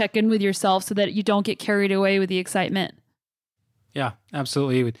down to check in with yourself so that you don't get carried away with the excitement. Yeah,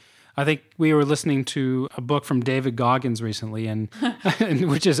 absolutely. I think we were listening to a book from David Goggins recently, and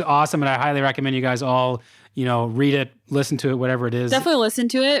which is awesome. And I highly recommend you guys all, read it, listen to it, whatever it is. Definitely listen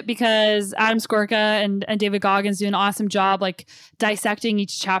to it because Adam Skorka and David Goggins do an awesome job, dissecting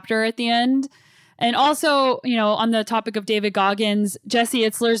each chapter at the end. And also, on the topic of David Goggins, Jesse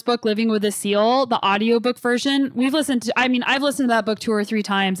Itzler's book, Living with a Seal, the audiobook version, I've listened to that book 2 or 3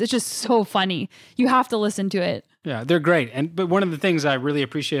 times. It's just so funny. You have to listen to it. Yeah, they're great. But one of the things I really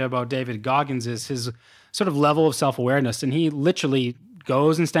appreciate about David Goggins is his sort of level of self-awareness. And he literally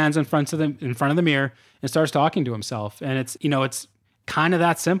goes and stands in front of the mirror and starts talking to himself. And it's kind of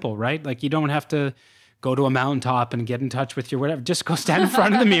that simple, right? You don't have to go to a mountaintop and get in touch with your whatever. Just go stand in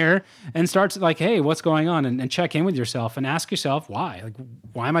front of the mirror and start hey, what's going on? And check in with yourself and ask yourself why.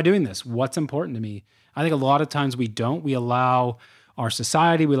 Why am I doing this? What's important to me? I think a lot of times we don't. We allow our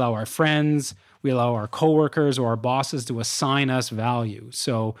society, we allow our friends, we allow our coworkers or our bosses to assign us value.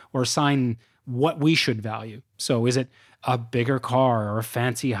 Or assign what we should value. So is it a bigger car or a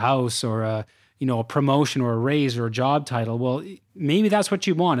fancy house or a promotion or a raise or a job title? Well, maybe that's what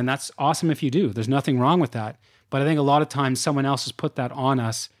you want, and that's awesome if you do. There's nothing wrong with that. But I think a lot of times someone else has put that on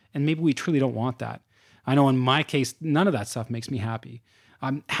us, and maybe we truly don't want that. I know in my case, none of that stuff makes me happy.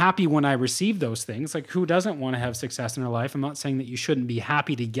 I'm happy when I receive those things. Who doesn't want to have success in their life? I'm not saying that you shouldn't be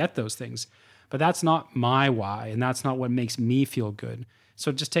happy to get those things, but that's not my why, and that's not what makes me feel good.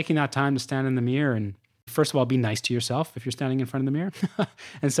 So just taking that time to stand in the mirror and first of all, be nice to yourself if you're standing in front of the mirror.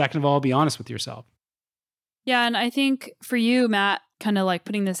 And second of all, be honest with yourself. Yeah. And I think for you, Matt, kind of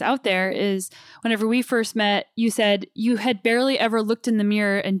putting this out there is whenever we first met, you said you had barely ever looked in the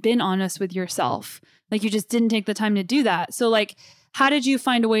mirror and been honest with yourself. You just didn't take the time to do that. So how did you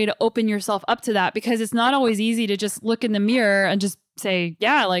find a way to open yourself up to that? Because it's not always easy to just look in the mirror and just say,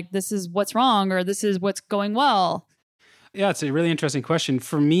 yeah, this is what's wrong or this is what's going well. Yeah, it's a really interesting question.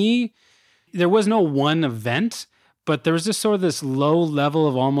 For me, there was no one event, but there was just sort of this low level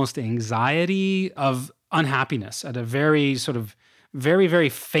of almost anxiety of unhappiness at a very sort of very, very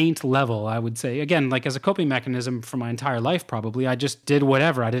faint level, I would say. Again, as a coping mechanism for my entire life, probably, I just did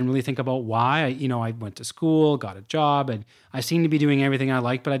whatever. I didn't really think about why. I went to school, got a job, and I seemed to be doing everything I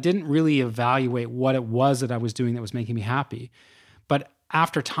liked, but I didn't really evaluate what it was that I was doing that was making me happy. But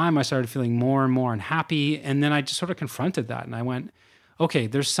after time, I started feeling more and more unhappy. And then I just sort of confronted that. And I went, okay,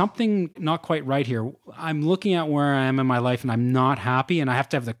 there's something not quite right here. I'm looking at where I am in my life and I'm not happy. And I have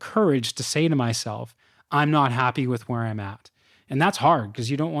to have the courage to say to myself, I'm not happy with where I'm at. And that's hard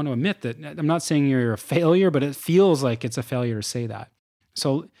because you don't want to admit that. I'm not saying you're a failure, but it feels like it's a failure to say that.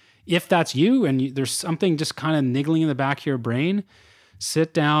 So if that's you and there's something just kind of niggling in the back of your brain,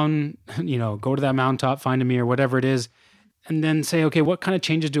 sit down, go to that mountaintop, find a mirror, whatever it is, and then say, okay, what kind of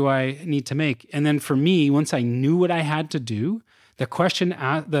changes do I need to make? And then for me, once I knew what I had to do, the question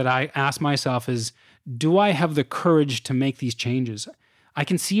that I asked myself is, do I have the courage to make these changes? I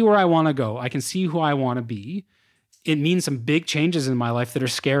can see where I want to go. I can see who I want to be. It means some big changes in my life that are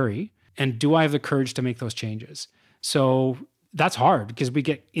scary. And do I have the courage to make those changes? So that's hard because we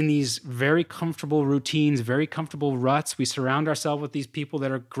get in these very comfortable routines, very comfortable ruts. We surround ourselves with these people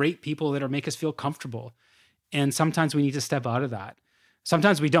that are great people that make us feel comfortable. And sometimes we need to step out of that.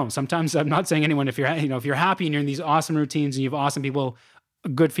 Sometimes we don't. Sometimes I'm not saying anyone, if you're happy and you're in these awesome routines and you have awesome people,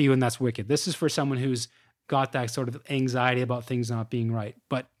 good for you and that's wicked. This is for someone who's got that sort of anxiety about things not being right.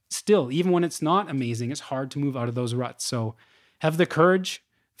 But still, even when it's not amazing, it's hard to move out of those ruts. So have the courage,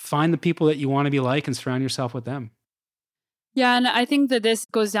 find the people that you want to be like and surround yourself with them. Yeah, and I think that this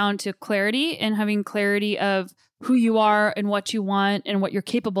goes down to clarity and having clarity of who you are and what you want and what you're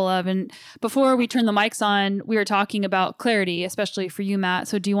capable of. And before we turn the mics on, we were talking about clarity, especially for you, Matt.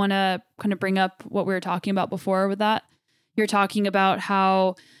 So do you want to kind of bring up what we were talking about before with that? You're talking about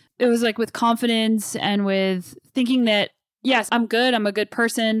how it was like with confidence and with thinking that, yes, I'm good, I'm a good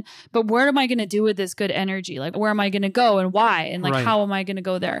person, but what am I going to do with this good energy? Like, where am I going to go and why? And like, how am I going to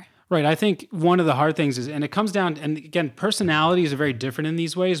go there? Right. I think one of the hard things is, and it comes down, and again, personalities are very different in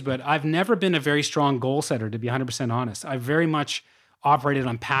these ways, but I've never been a very strong goal setter, to be 100% honest. I very much operated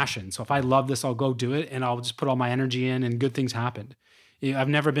on passion. So if I love this, I'll go do it and I'll just put all my energy in and good things happened. I've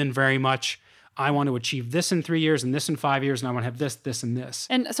never been very much, I want to achieve this in 3 years and this in 5 years, and I want to have this, this, and this.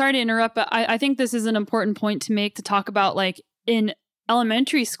 And sorry to interrupt, but I think this is an important point to make, to talk about like in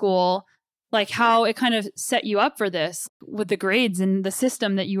elementary school, like how it kind of set you up for this with the grades and the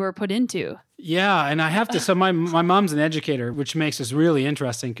system that you were put into. Yeah. And I have to, so my mom's an educator, which makes this really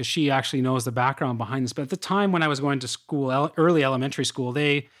interesting because she actually knows the background behind this. But at the time when I was going to school, early elementary school,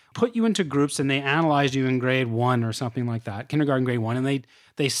 they put you into groups and they analyzed you in grade 1 or something like that, kindergarten, grade 1. And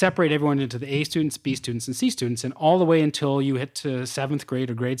they separate everyone into the A students, B students, and C students. And all the way until you hit to 7th grade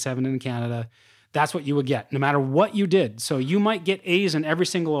or grade 7 in Canada, that's what you would get, no matter what you did. So you might get A's in every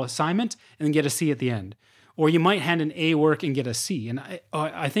single assignment and then get a C at the end. Or you might hand an A work and get a C. And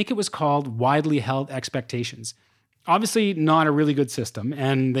I think it was called widely held expectations. Obviously not a really good system,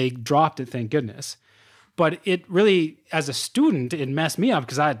 and they dropped it, thank goodness. But it really, as a student, it messed me up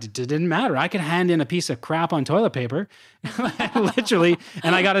because it didn't matter. I could hand in a piece of crap on toilet paper, literally,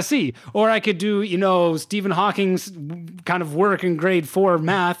 and I got a C. Or I could do, Stephen Hawking's kind of work in grade 4 of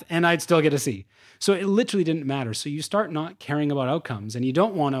math, and I'd still get a C. So it literally didn't matter. So you start not caring about outcomes, and you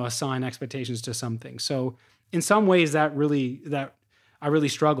don't want to assign expectations to something. So in some ways, that I really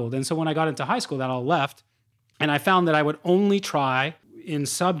struggled. And so when I got into high school, that all left, and I found that I would only try in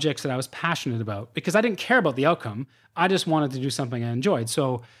subjects that I was passionate about because I didn't care about the outcome. I just wanted to do something I enjoyed.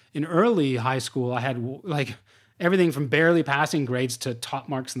 So in early high school, I had like everything from barely passing grades to top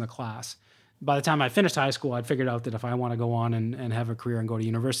marks in the class. By the time I finished high school, I'd figured out that if I want to go on and have a career and go to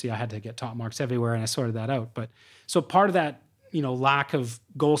university, I had to get top marks everywhere, and I sorted that out. But so part of that, lack of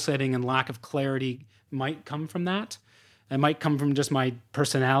goal setting and lack of clarity might come from that. It might come from just my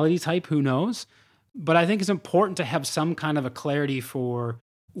personality type, who knows? But I think it's important to have some kind of a clarity for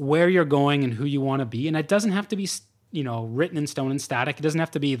where you're going and who you want to be. And it doesn't have to be, written in stone and static. It doesn't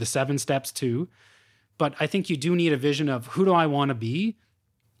have to be the 7 steps too. But I think you do need a vision of who do I want to be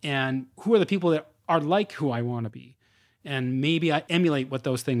and who are the people that are like who I want to be. And maybe I emulate what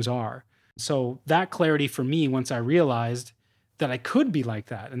those things are. So that clarity for me, once I realized that I could be like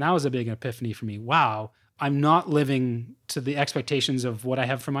that, and that was a big epiphany for me. Wow, I'm not living to the expectations of what I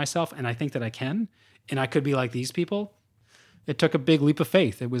have for myself, and I think that I can, and I could be like these people. It took a big leap of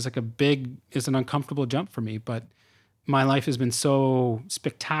faith. It was like it's an uncomfortable jump for me, but my life has been so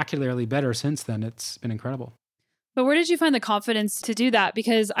spectacularly better since then. It's been incredible. But where did you find the confidence to do that?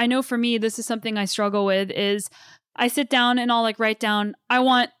 Because I know for me, this is something I struggle with is I sit down and I'll write down, I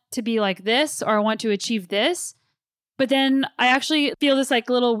want to be like this, or I want to achieve this. But then I actually feel this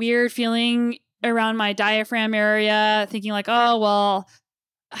little weird feeling around my diaphragm area, thinking oh, well,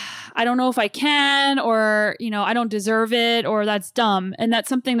 I don't know if I can, or, I don't deserve it, or that's dumb. And that's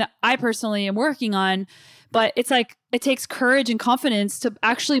something that I personally am working on. But it's it takes courage and confidence to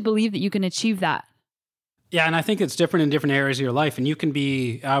actually believe that you can achieve that. Yeah, and I think it's different in different areas of your life. And you can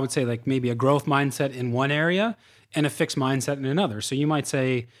be, I would say, like maybe a growth mindset in one area and a fixed mindset in another. So you might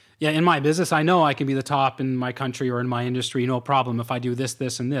say, yeah, in my business, I know I can be the top in my country or in my industry, no problem. If I do this,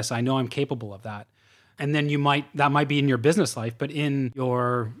 this, and this, I know I'm capable of that. And then that might be in your business life, but in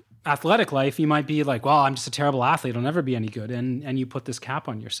your athletic life, you might be like, well, I'm just a terrible athlete. I'll never be any good. And you put this cap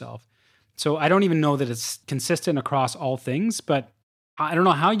on yourself. So I don't even know that it's consistent across all things, but I don't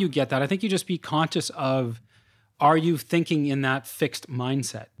know how you get that. I think you just be conscious of, are you thinking in that fixed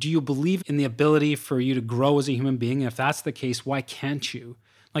mindset? Do you believe in the ability for you to grow as a human being? And if that's the case, why can't you?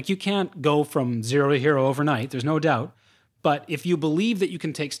 Like, you can't go from zero to hero overnight. There's no doubt. But if you believe that you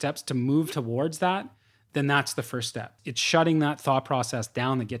can take steps to move towards that, then that's the first step. It's shutting that thought process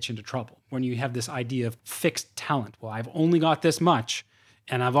down that gets you into trouble. When you have this idea of fixed talent, well, I've only got this much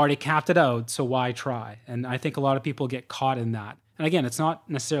and I've already capped it out, so why try? And I think a lot of people get caught in that. And again, it's not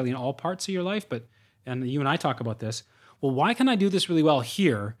necessarily in all parts of your life, but, and you and I talk about this, well, why can I do this really well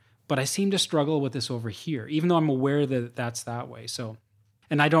here, but I seem to struggle with this over here, even though I'm aware that that's that way. So,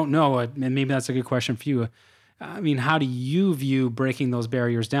 and I don't know, and maybe that's a good question for you. I mean, how do you view breaking those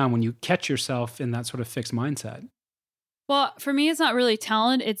barriers down when you catch yourself in that sort of fixed mindset? Well, for me, it's not really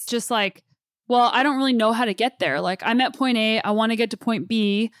talent. It's just like, well, I don't really know how to get there. Like, I'm at point A, I want to get to point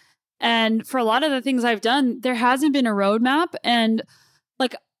B. And for a lot of the things I've done, there hasn't been a roadmap. And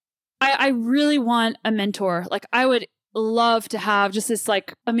like, I really want a mentor. Like, I would love to have just this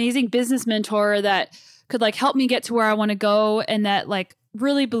like amazing business mentor that could like help me get to where I want to go, and that like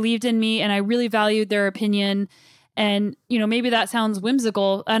really believed in me and I really valued their opinion. And, you know, maybe that sounds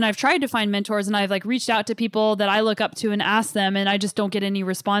whimsical. And I've tried to find mentors and I've like reached out to people that I look up to and asked them, and I just don't get any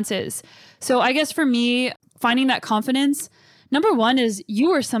responses. So I guess for me, finding that confidence, number one is you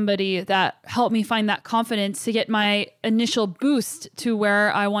were somebody that helped me find that confidence to get my initial boost to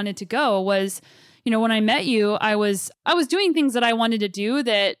where I wanted to go. Was, you know, when I met you, I was doing things that I wanted to do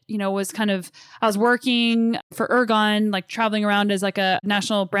that, you know, was kind of, I was working for Ergon, like traveling around as like a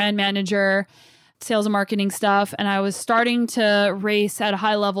national brand manager, sales and marketing stuff. And I was starting to race at a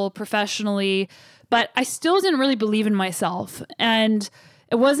high level professionally, but I still didn't really believe in myself. And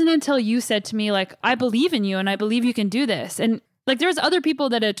it wasn't until you said to me, like, I believe in you and I believe you can do this. And like, there's other people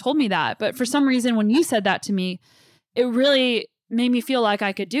that had told me that, but for some reason, when you said that to me, it really made me feel like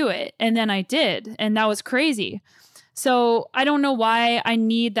I could do it. And then I did. And that was crazy. So I don't know why I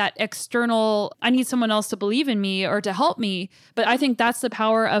need that external, I need someone else to believe in me or to help me. But I think that's the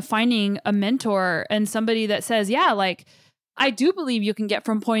power of finding a mentor and somebody that says, yeah, like, I do believe you can get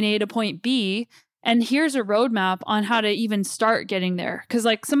from point A to point B. And here's a roadmap on how to even start getting there. Because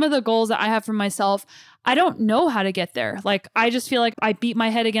like some of the goals that I have for myself, I don't know how to get there. Like, I just feel like I beat my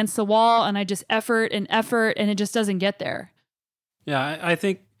head against the wall and I just effort and it just doesn't get there. Yeah, I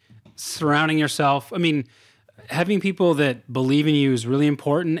think surrounding yourself, I mean, having people that believe in you is really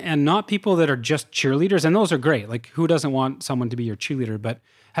important, and not people that are just cheerleaders. And those are great. Like, who doesn't want someone to be your cheerleader? But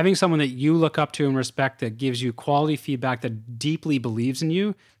having someone that you look up to and respect, that gives you quality feedback, that deeply believes in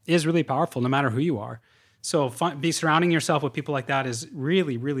you, is really powerful, no matter who you are. So be surrounding yourself with people like that is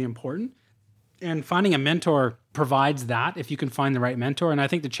really, really important. And finding a mentor provides that, if you can find the right mentor. And I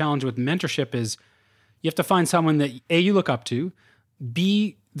think the challenge with mentorship is you have to find someone that A, you look up to,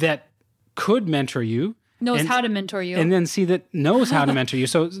 B, that could mentor you. Knows how to mentor you. And then C, that knows how to mentor you.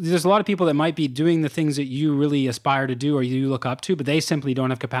 So there's a lot of people that might be doing the things that you really aspire to do or you look up to, but they simply don't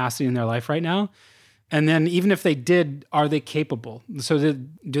have capacity in their life right now. And then even if they did, are they capable? So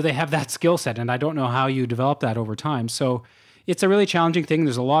do they have that skill set? And I don't know how you develop that over time. So it's a really challenging thing.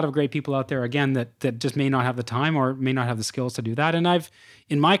 There's a lot of great people out there, again, that just may not have the time or may not have the skills to do that. And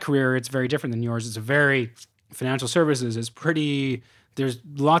in my career, it's very different than yours. It's a very, financial services is pretty, there's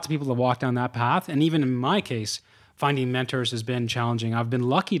lots of people that walk down that path. And even in my case, finding mentors has been challenging. I've been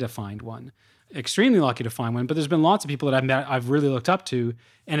lucky to find one, extremely lucky to find one, but there's been lots of people that I've met, I've really looked up to,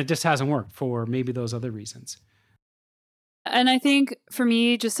 and it just hasn't worked for maybe those other reasons. And I think for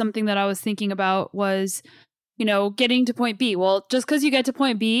me, just something that I was thinking about was, you know, getting to point B. Well, just because you get to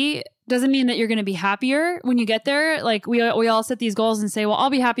point B doesn't mean that you're going to be happier when you get there. Like we all set these goals and say, well, I'll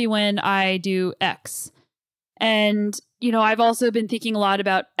be happy when I do X. And, you know, I've also been thinking a lot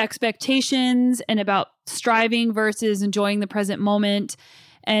about expectations and about striving versus enjoying the present moment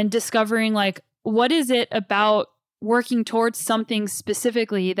and discovering, like, what is it about working towards something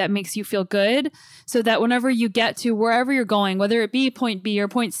specifically that makes you feel good, so that whenever you get to wherever you're going, whether it be point B or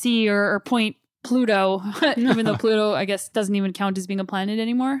point C or point Pluto, even though Pluto, I guess, doesn't even count as being a planet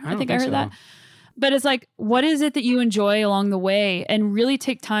anymore. I think I heard that. But it's like, what is it that you enjoy along the way? And really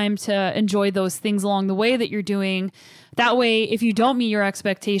take time to enjoy those things along the way that you're doing. That way, if you don't meet your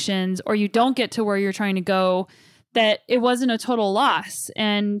expectations or you don't get to where you're trying to go, that it wasn't a total loss.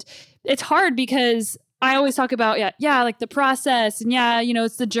 And it's hard because I always talk about, like the process and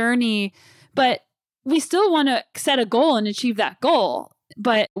it's the journey, but we still want to set a goal and achieve that goal.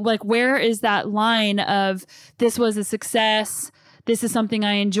 But like, where is that line of this was a success? This is something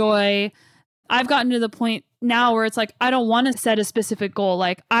I enjoy. I've gotten to the point now where it's like, I don't want to set a specific goal.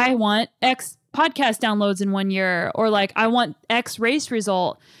 Like I want X podcast downloads in 1 year, or like I want X race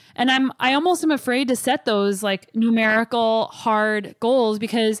result. And I almost am afraid to set those like numerical hard goals,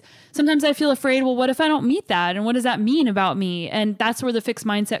 because sometimes I feel afraid, well, what if I don't meet that? And what does that mean about me? And that's where the fixed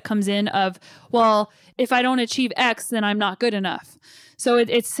mindset comes in of, well, if I don't achieve X, then I'm not good enough. So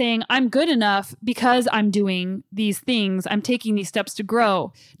it's saying I'm good enough because I'm doing these things. I'm taking these steps to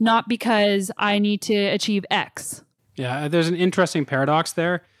grow, not because I need to achieve X. Yeah, there's an interesting paradox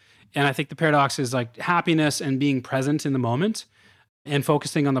there. And I think the paradox is like happiness and being present in the moment and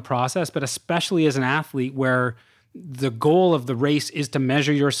focusing on the process, but especially as an athlete where the goal of the race is to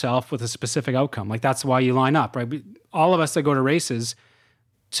measure yourself with a specific outcome. Like that's why you line up, right? All of us that go to races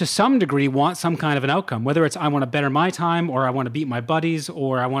to some degree want some kind of an outcome, whether it's I want to better my time, or I want to beat my buddies,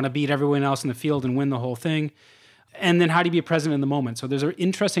 or I want to beat everyone else in the field and win the whole thing. And then how do you be present in the moment? So there's an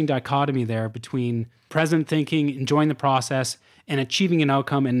interesting dichotomy there between present thinking, enjoying the process, and achieving an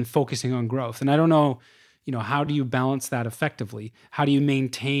outcome and focusing on growth. And I don't know, how do you balance that effectively? How do you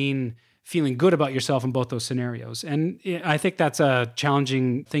maintain feeling good about yourself in both those scenarios? And I think that's a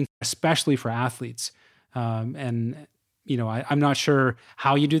challenging thing, especially for athletes. I'm not sure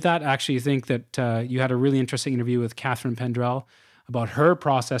how you do that. I actually think that you had a really interesting interview with Catherine Pendrell about her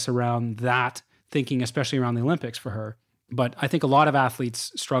process around that thinking, especially around the Olympics for her. But I think a lot of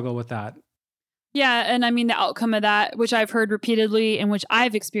athletes struggle with that. Yeah. And I mean, the outcome of that, which I've heard repeatedly and which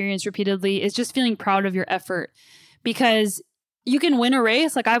I've experienced repeatedly, is just feeling proud of your effort. Because you can win a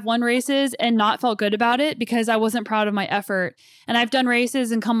race. Like I've won races and not felt good about it because I wasn't proud of my effort. And I've done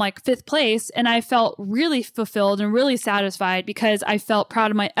races and come like 5th place, and I felt really fulfilled and really satisfied because I felt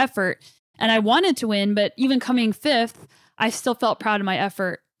proud of my effort. And I wanted to win, but even coming 5th, I still felt proud of my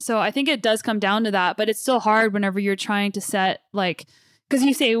effort. So I think it does come down to that, but it's still hard whenever you're trying to set because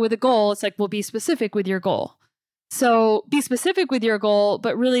you say with a goal, it's like, well, be specific with your goal. So be specific with your goal,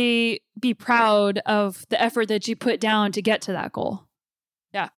 but really be proud of the effort that you put down to get to that goal.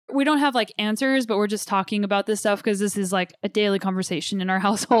 Yeah. We don't have like answers, but we're just talking about this stuff because this is like a daily conversation in our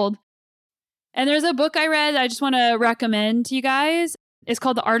household. And there's a book I read I just want to recommend to you guys. It's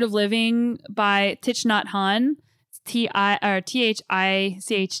called The Art of Living by Thich Nhat Hanh. Thicht,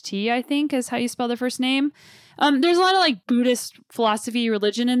 I think is how you spell the first name. There's a lot of like Buddhist philosophy,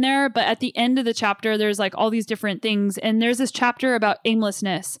 religion in there, but at the end of the chapter, there's like all these different things. And there's this chapter about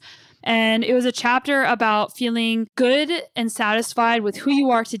aimlessness. And it was a chapter about feeling good and satisfied with who you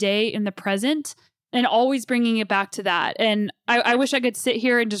are today in the present, and always bringing it back to that. And I wish I could sit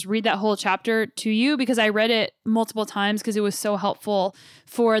here and just read that whole chapter to you, because I read it multiple times because it was so helpful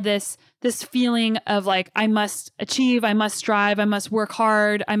for this feeling of like, I must achieve, I must strive, I must work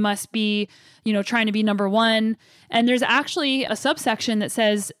hard, I must be, trying to be number one. And there's actually a subsection that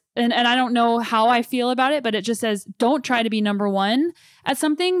says, and I don't know how I feel about it, but it just says, don't try to be number one at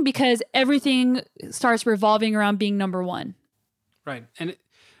something, because everything starts revolving around being number one. Right. And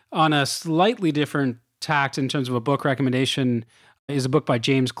on a slightly different tact in terms of a book recommendation is a book by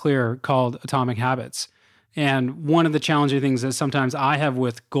James Clear called Atomic Habits. And one of the challenging things that sometimes I have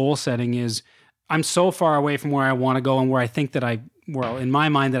with goal setting is I'm so far away from where I want to go and where I think that in my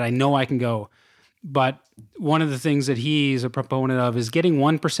mind that I know I can go. But one of the things that he's a proponent of is getting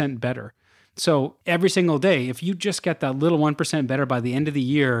 1% better. So every single day, if you just get that little 1% better by the end of the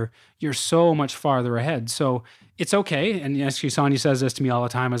year, you're so much farther ahead. So it's okay. And actually, Sonya says this to me all the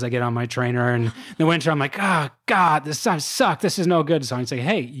time as I get on my trainer. And in the winter, I'm like, oh, God, this sucks. This is no good. Sonya say,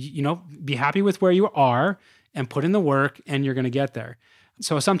 hey, be happy with where you are and put in the work, and you're going to get there.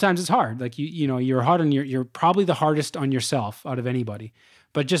 So sometimes it's hard. Like, you're hard on you're probably the hardest on yourself out of anybody.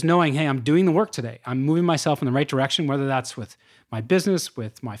 But just knowing, hey, I'm doing the work today. I'm moving myself in the right direction, whether that's with my business,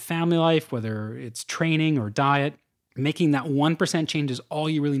 with my family life, whether it's training or diet. Making that 1% change is all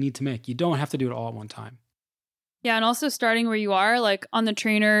you really need to make. You don't have to do it all at one time. Yeah, and also starting where you are, like on the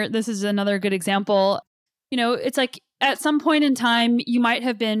trainer, this is another good example. It's like at some point in time, you might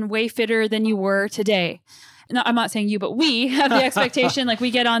have been way fitter than you were today. No, I'm not saying you, but we have the expectation, like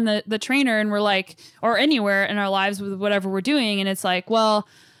we get on the trainer and we're like, or anywhere in our lives with whatever we're doing. And it's like, well,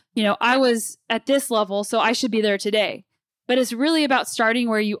 I was at this level, so I should be there today. but it's really about starting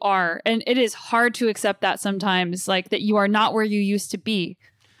where you are. And it is hard to accept that sometimes, like that you are not where you used to be.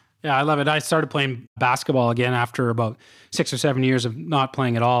 Yeah, I love it. I started playing basketball again after about 6 or 7 years of not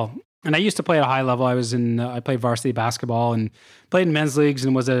playing at all. And I used to play at a high level. I played varsity basketball and played in men's leagues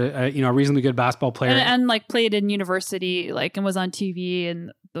and was a reasonably good basketball player. And like played in university, like, and was on TV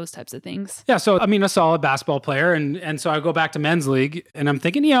and those types of things. Yeah. So, I mean, a solid basketball player. And so I go back to men's league and I'm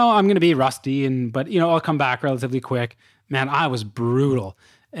thinking, I'm going to be rusty but I'll come back relatively quick. Man, I was brutal.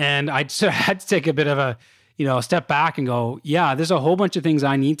 And I had to take a bit of a step back and go, yeah, there's a whole bunch of things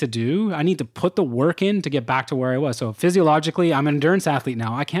I need to do. I need to put the work in to get back to where I was. So physiologically, I'm an endurance athlete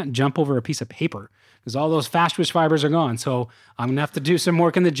now. I can't jump over a piece of paper because all those fast twitch fibers are gone. So I'm going to have to do some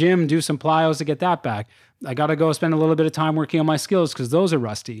work in the gym, do some plyos to get that back. I got to go spend a little bit of time working on my skills because those are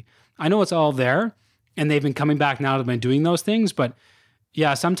rusty. I know it's all there and they've been coming back now that I've been doing those things, but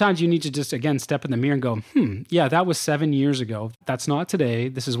yeah, sometimes you need to just, again, step in the mirror and go, yeah, that was 7 years ago. That's not today.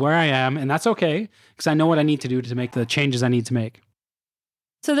 This is where I am. And that's okay because I know what I need to do to make the changes I need to make.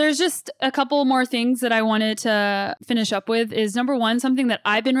 So there's just a couple more things that I wanted to finish up with is number one, something that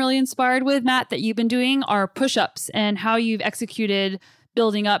I've been really inspired with, Matt, that you've been doing are push-ups and how you've executed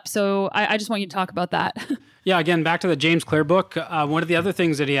building up. So I just want you to talk about that. Yeah, again, back to the James Clear book. One of the other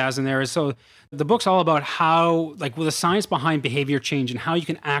things that he has in there is, so the book's all about how, the science behind behavior change and how you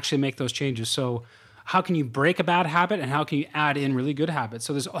can actually make those changes. So how can you break a bad habit and how can you add in really good habits?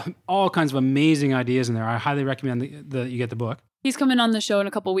 So there's all kinds of amazing ideas in there. I highly recommend that you get the book. He's coming on the show in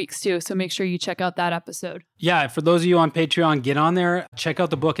a couple weeks too, so make sure you check out that episode. Yeah, for those of you on Patreon, get on there, check out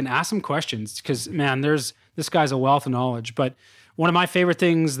the book and ask some questions because, man, this guy's a wealth of knowledge. But one of my favorite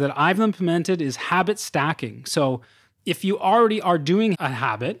things that I've implemented is habit stacking. So if you already are doing a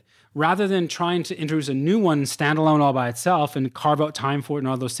habit, rather than trying to introduce a new one standalone all by itself and carve out time for it and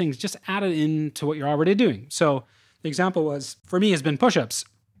all those things, just add it into what you're already doing. So the example for me has been push-ups.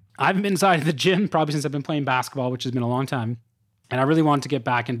 I haven't been inside the gym probably since I've been playing basketball, which has been a long time. And I really wanted to get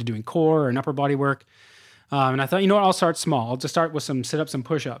back into doing core and upper body work. And I thought, I'll start small. I'll just start with some sit-ups and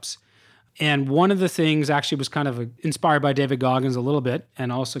push-ups. And one of the things actually was kind of inspired by David Goggins a little bit,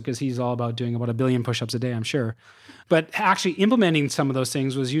 and also because he's all about doing about 1 billion push-ups a day, I'm sure. But actually implementing some of those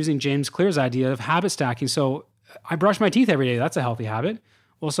things was using James Clear's idea of habit stacking. So I brush my teeth every day. That's a healthy habit.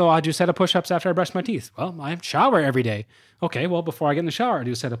 Well, so I do a set of push-ups after I brush my teeth. Well, I shower every day. Okay, well, before I get in the shower, I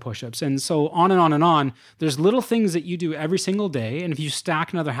do a set of push-ups. And so on and on and on. There's little things that you do every single day, and if you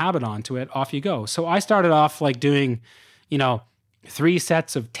stack another habit onto it, off you go. So I started off doing, 3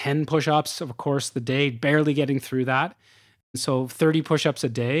 sets of 10 push-ups, of course, the day, barely getting through that. So 30 push-ups a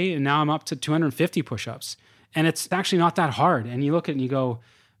day, and now I'm up to 250 push-ups. And it's actually not that hard. And you look at it and you go,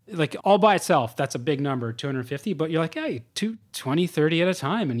 all by itself, that's a big number, 250, but you're like, hey, 20, 30 at a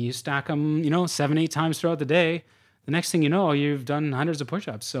time, and you stack them, 7, 8 times throughout the day. The next thing you know, you've done hundreds of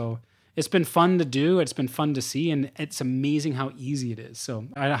push-ups. So it's been fun to do, it's been fun to see, and it's amazing how easy it is. So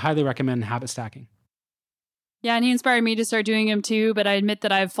I highly recommend habit stacking. Yeah, and he inspired me to start doing them too, but I admit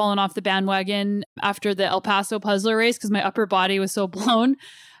that I've fallen off the bandwagon after the El Paso puzzler race because my upper body was so blown.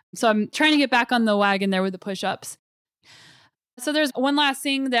 So I'm trying to get back on the wagon there with the push-ups. So there's one last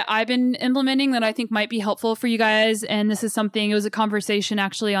thing that I've been implementing that I think might be helpful for you guys. And this is it was a conversation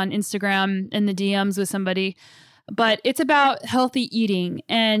actually on Instagram in the DMs with somebody, but it's about healthy eating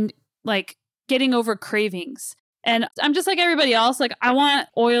and getting over cravings. And I'm just like everybody else. I want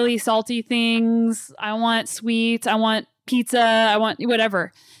oily, salty things. I want sweets. I want pizza. I want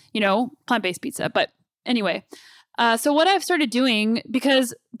whatever, plant-based pizza. But anyway, so what I've started doing,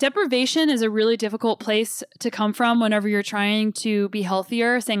 because deprivation is a really difficult place to come from whenever you're trying to be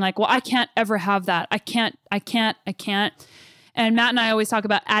healthier, saying well, I can't ever have that. I can't. And Matt and I always talk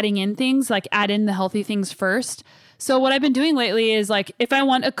about adding in things, add in the healthy things first. So what I've been doing lately is if I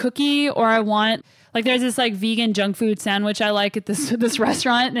want a cookie or I want, there's this vegan junk food sandwich I like at this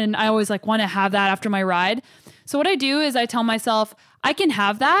restaurant, and I always want to have that after my ride. So what I do is I tell myself I can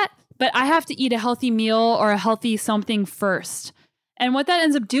have that, but I have to eat a healthy meal or a healthy something first. And what that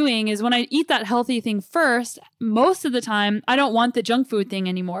ends up doing is when I eat that healthy thing first, most of the time, I don't want the junk food thing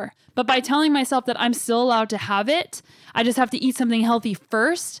anymore. But by telling myself that I'm still allowed to have it, I just have to eat something healthy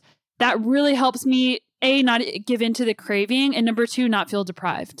first, that really helps me, A, not give into the craving, and number 2, not feel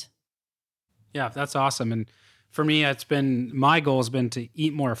deprived. Yeah, that's awesome. And for me, my goal has been to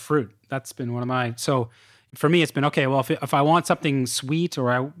eat more fruit. That's been one of so for me, it's been, okay, well, if I want something sweet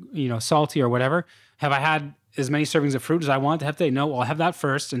or, salty or whatever, have I had as many servings of fruit as I want to have today? No, I'll have that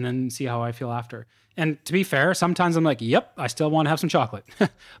first and then see how I feel after. And to be fair, sometimes I'm yep, I still want to have some chocolate.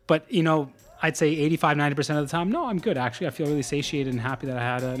 But, I'd say 85, 90% of the time, no, I'm good. Actually, I feel really satiated and happy that I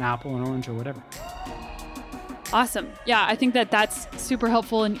had an apple, an orange, or whatever. Awesome. Yeah, I think that that's super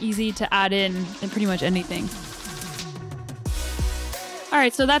helpful and easy to add in pretty much anything. All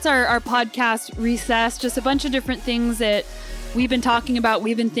right, so that's our podcast recess, just a bunch of different things that we've been talking about,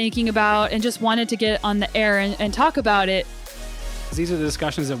 we've been thinking about, and just wanted to get on the air and talk about it. These are the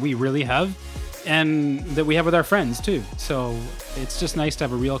discussions that we really have and that we have with our friends too. So it's just nice to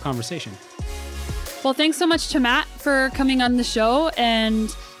have a real conversation. Well, thanks so much to Matt for coming on the show, and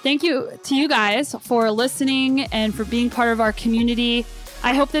thank you to you guys for listening and for being part of our community.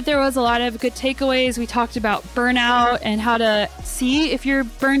 I hope that there was a lot of good takeaways. We talked about burnout and how to see if you're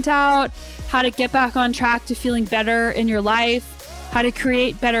burnt out, how to get back on track to feeling better in your life, how to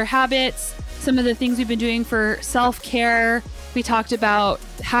create better habits, some of the things we've been doing for self-care. We talked about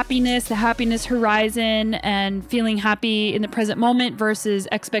happiness, the happiness horizon, and feeling happy in the present moment versus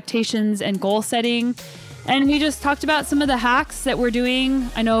expectations and goal setting. And we just talked about some of the hacks that we're doing.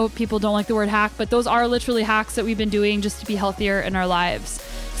 I know people don't like the word hack, but those are literally hacks that we've been doing just to be healthier in our lives.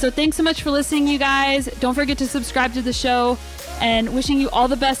 So thanks so much for listening, you guys. Don't forget to subscribe to the show, and wishing you all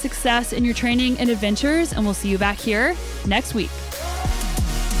the best success in your training and adventures. And we'll see you back here next week.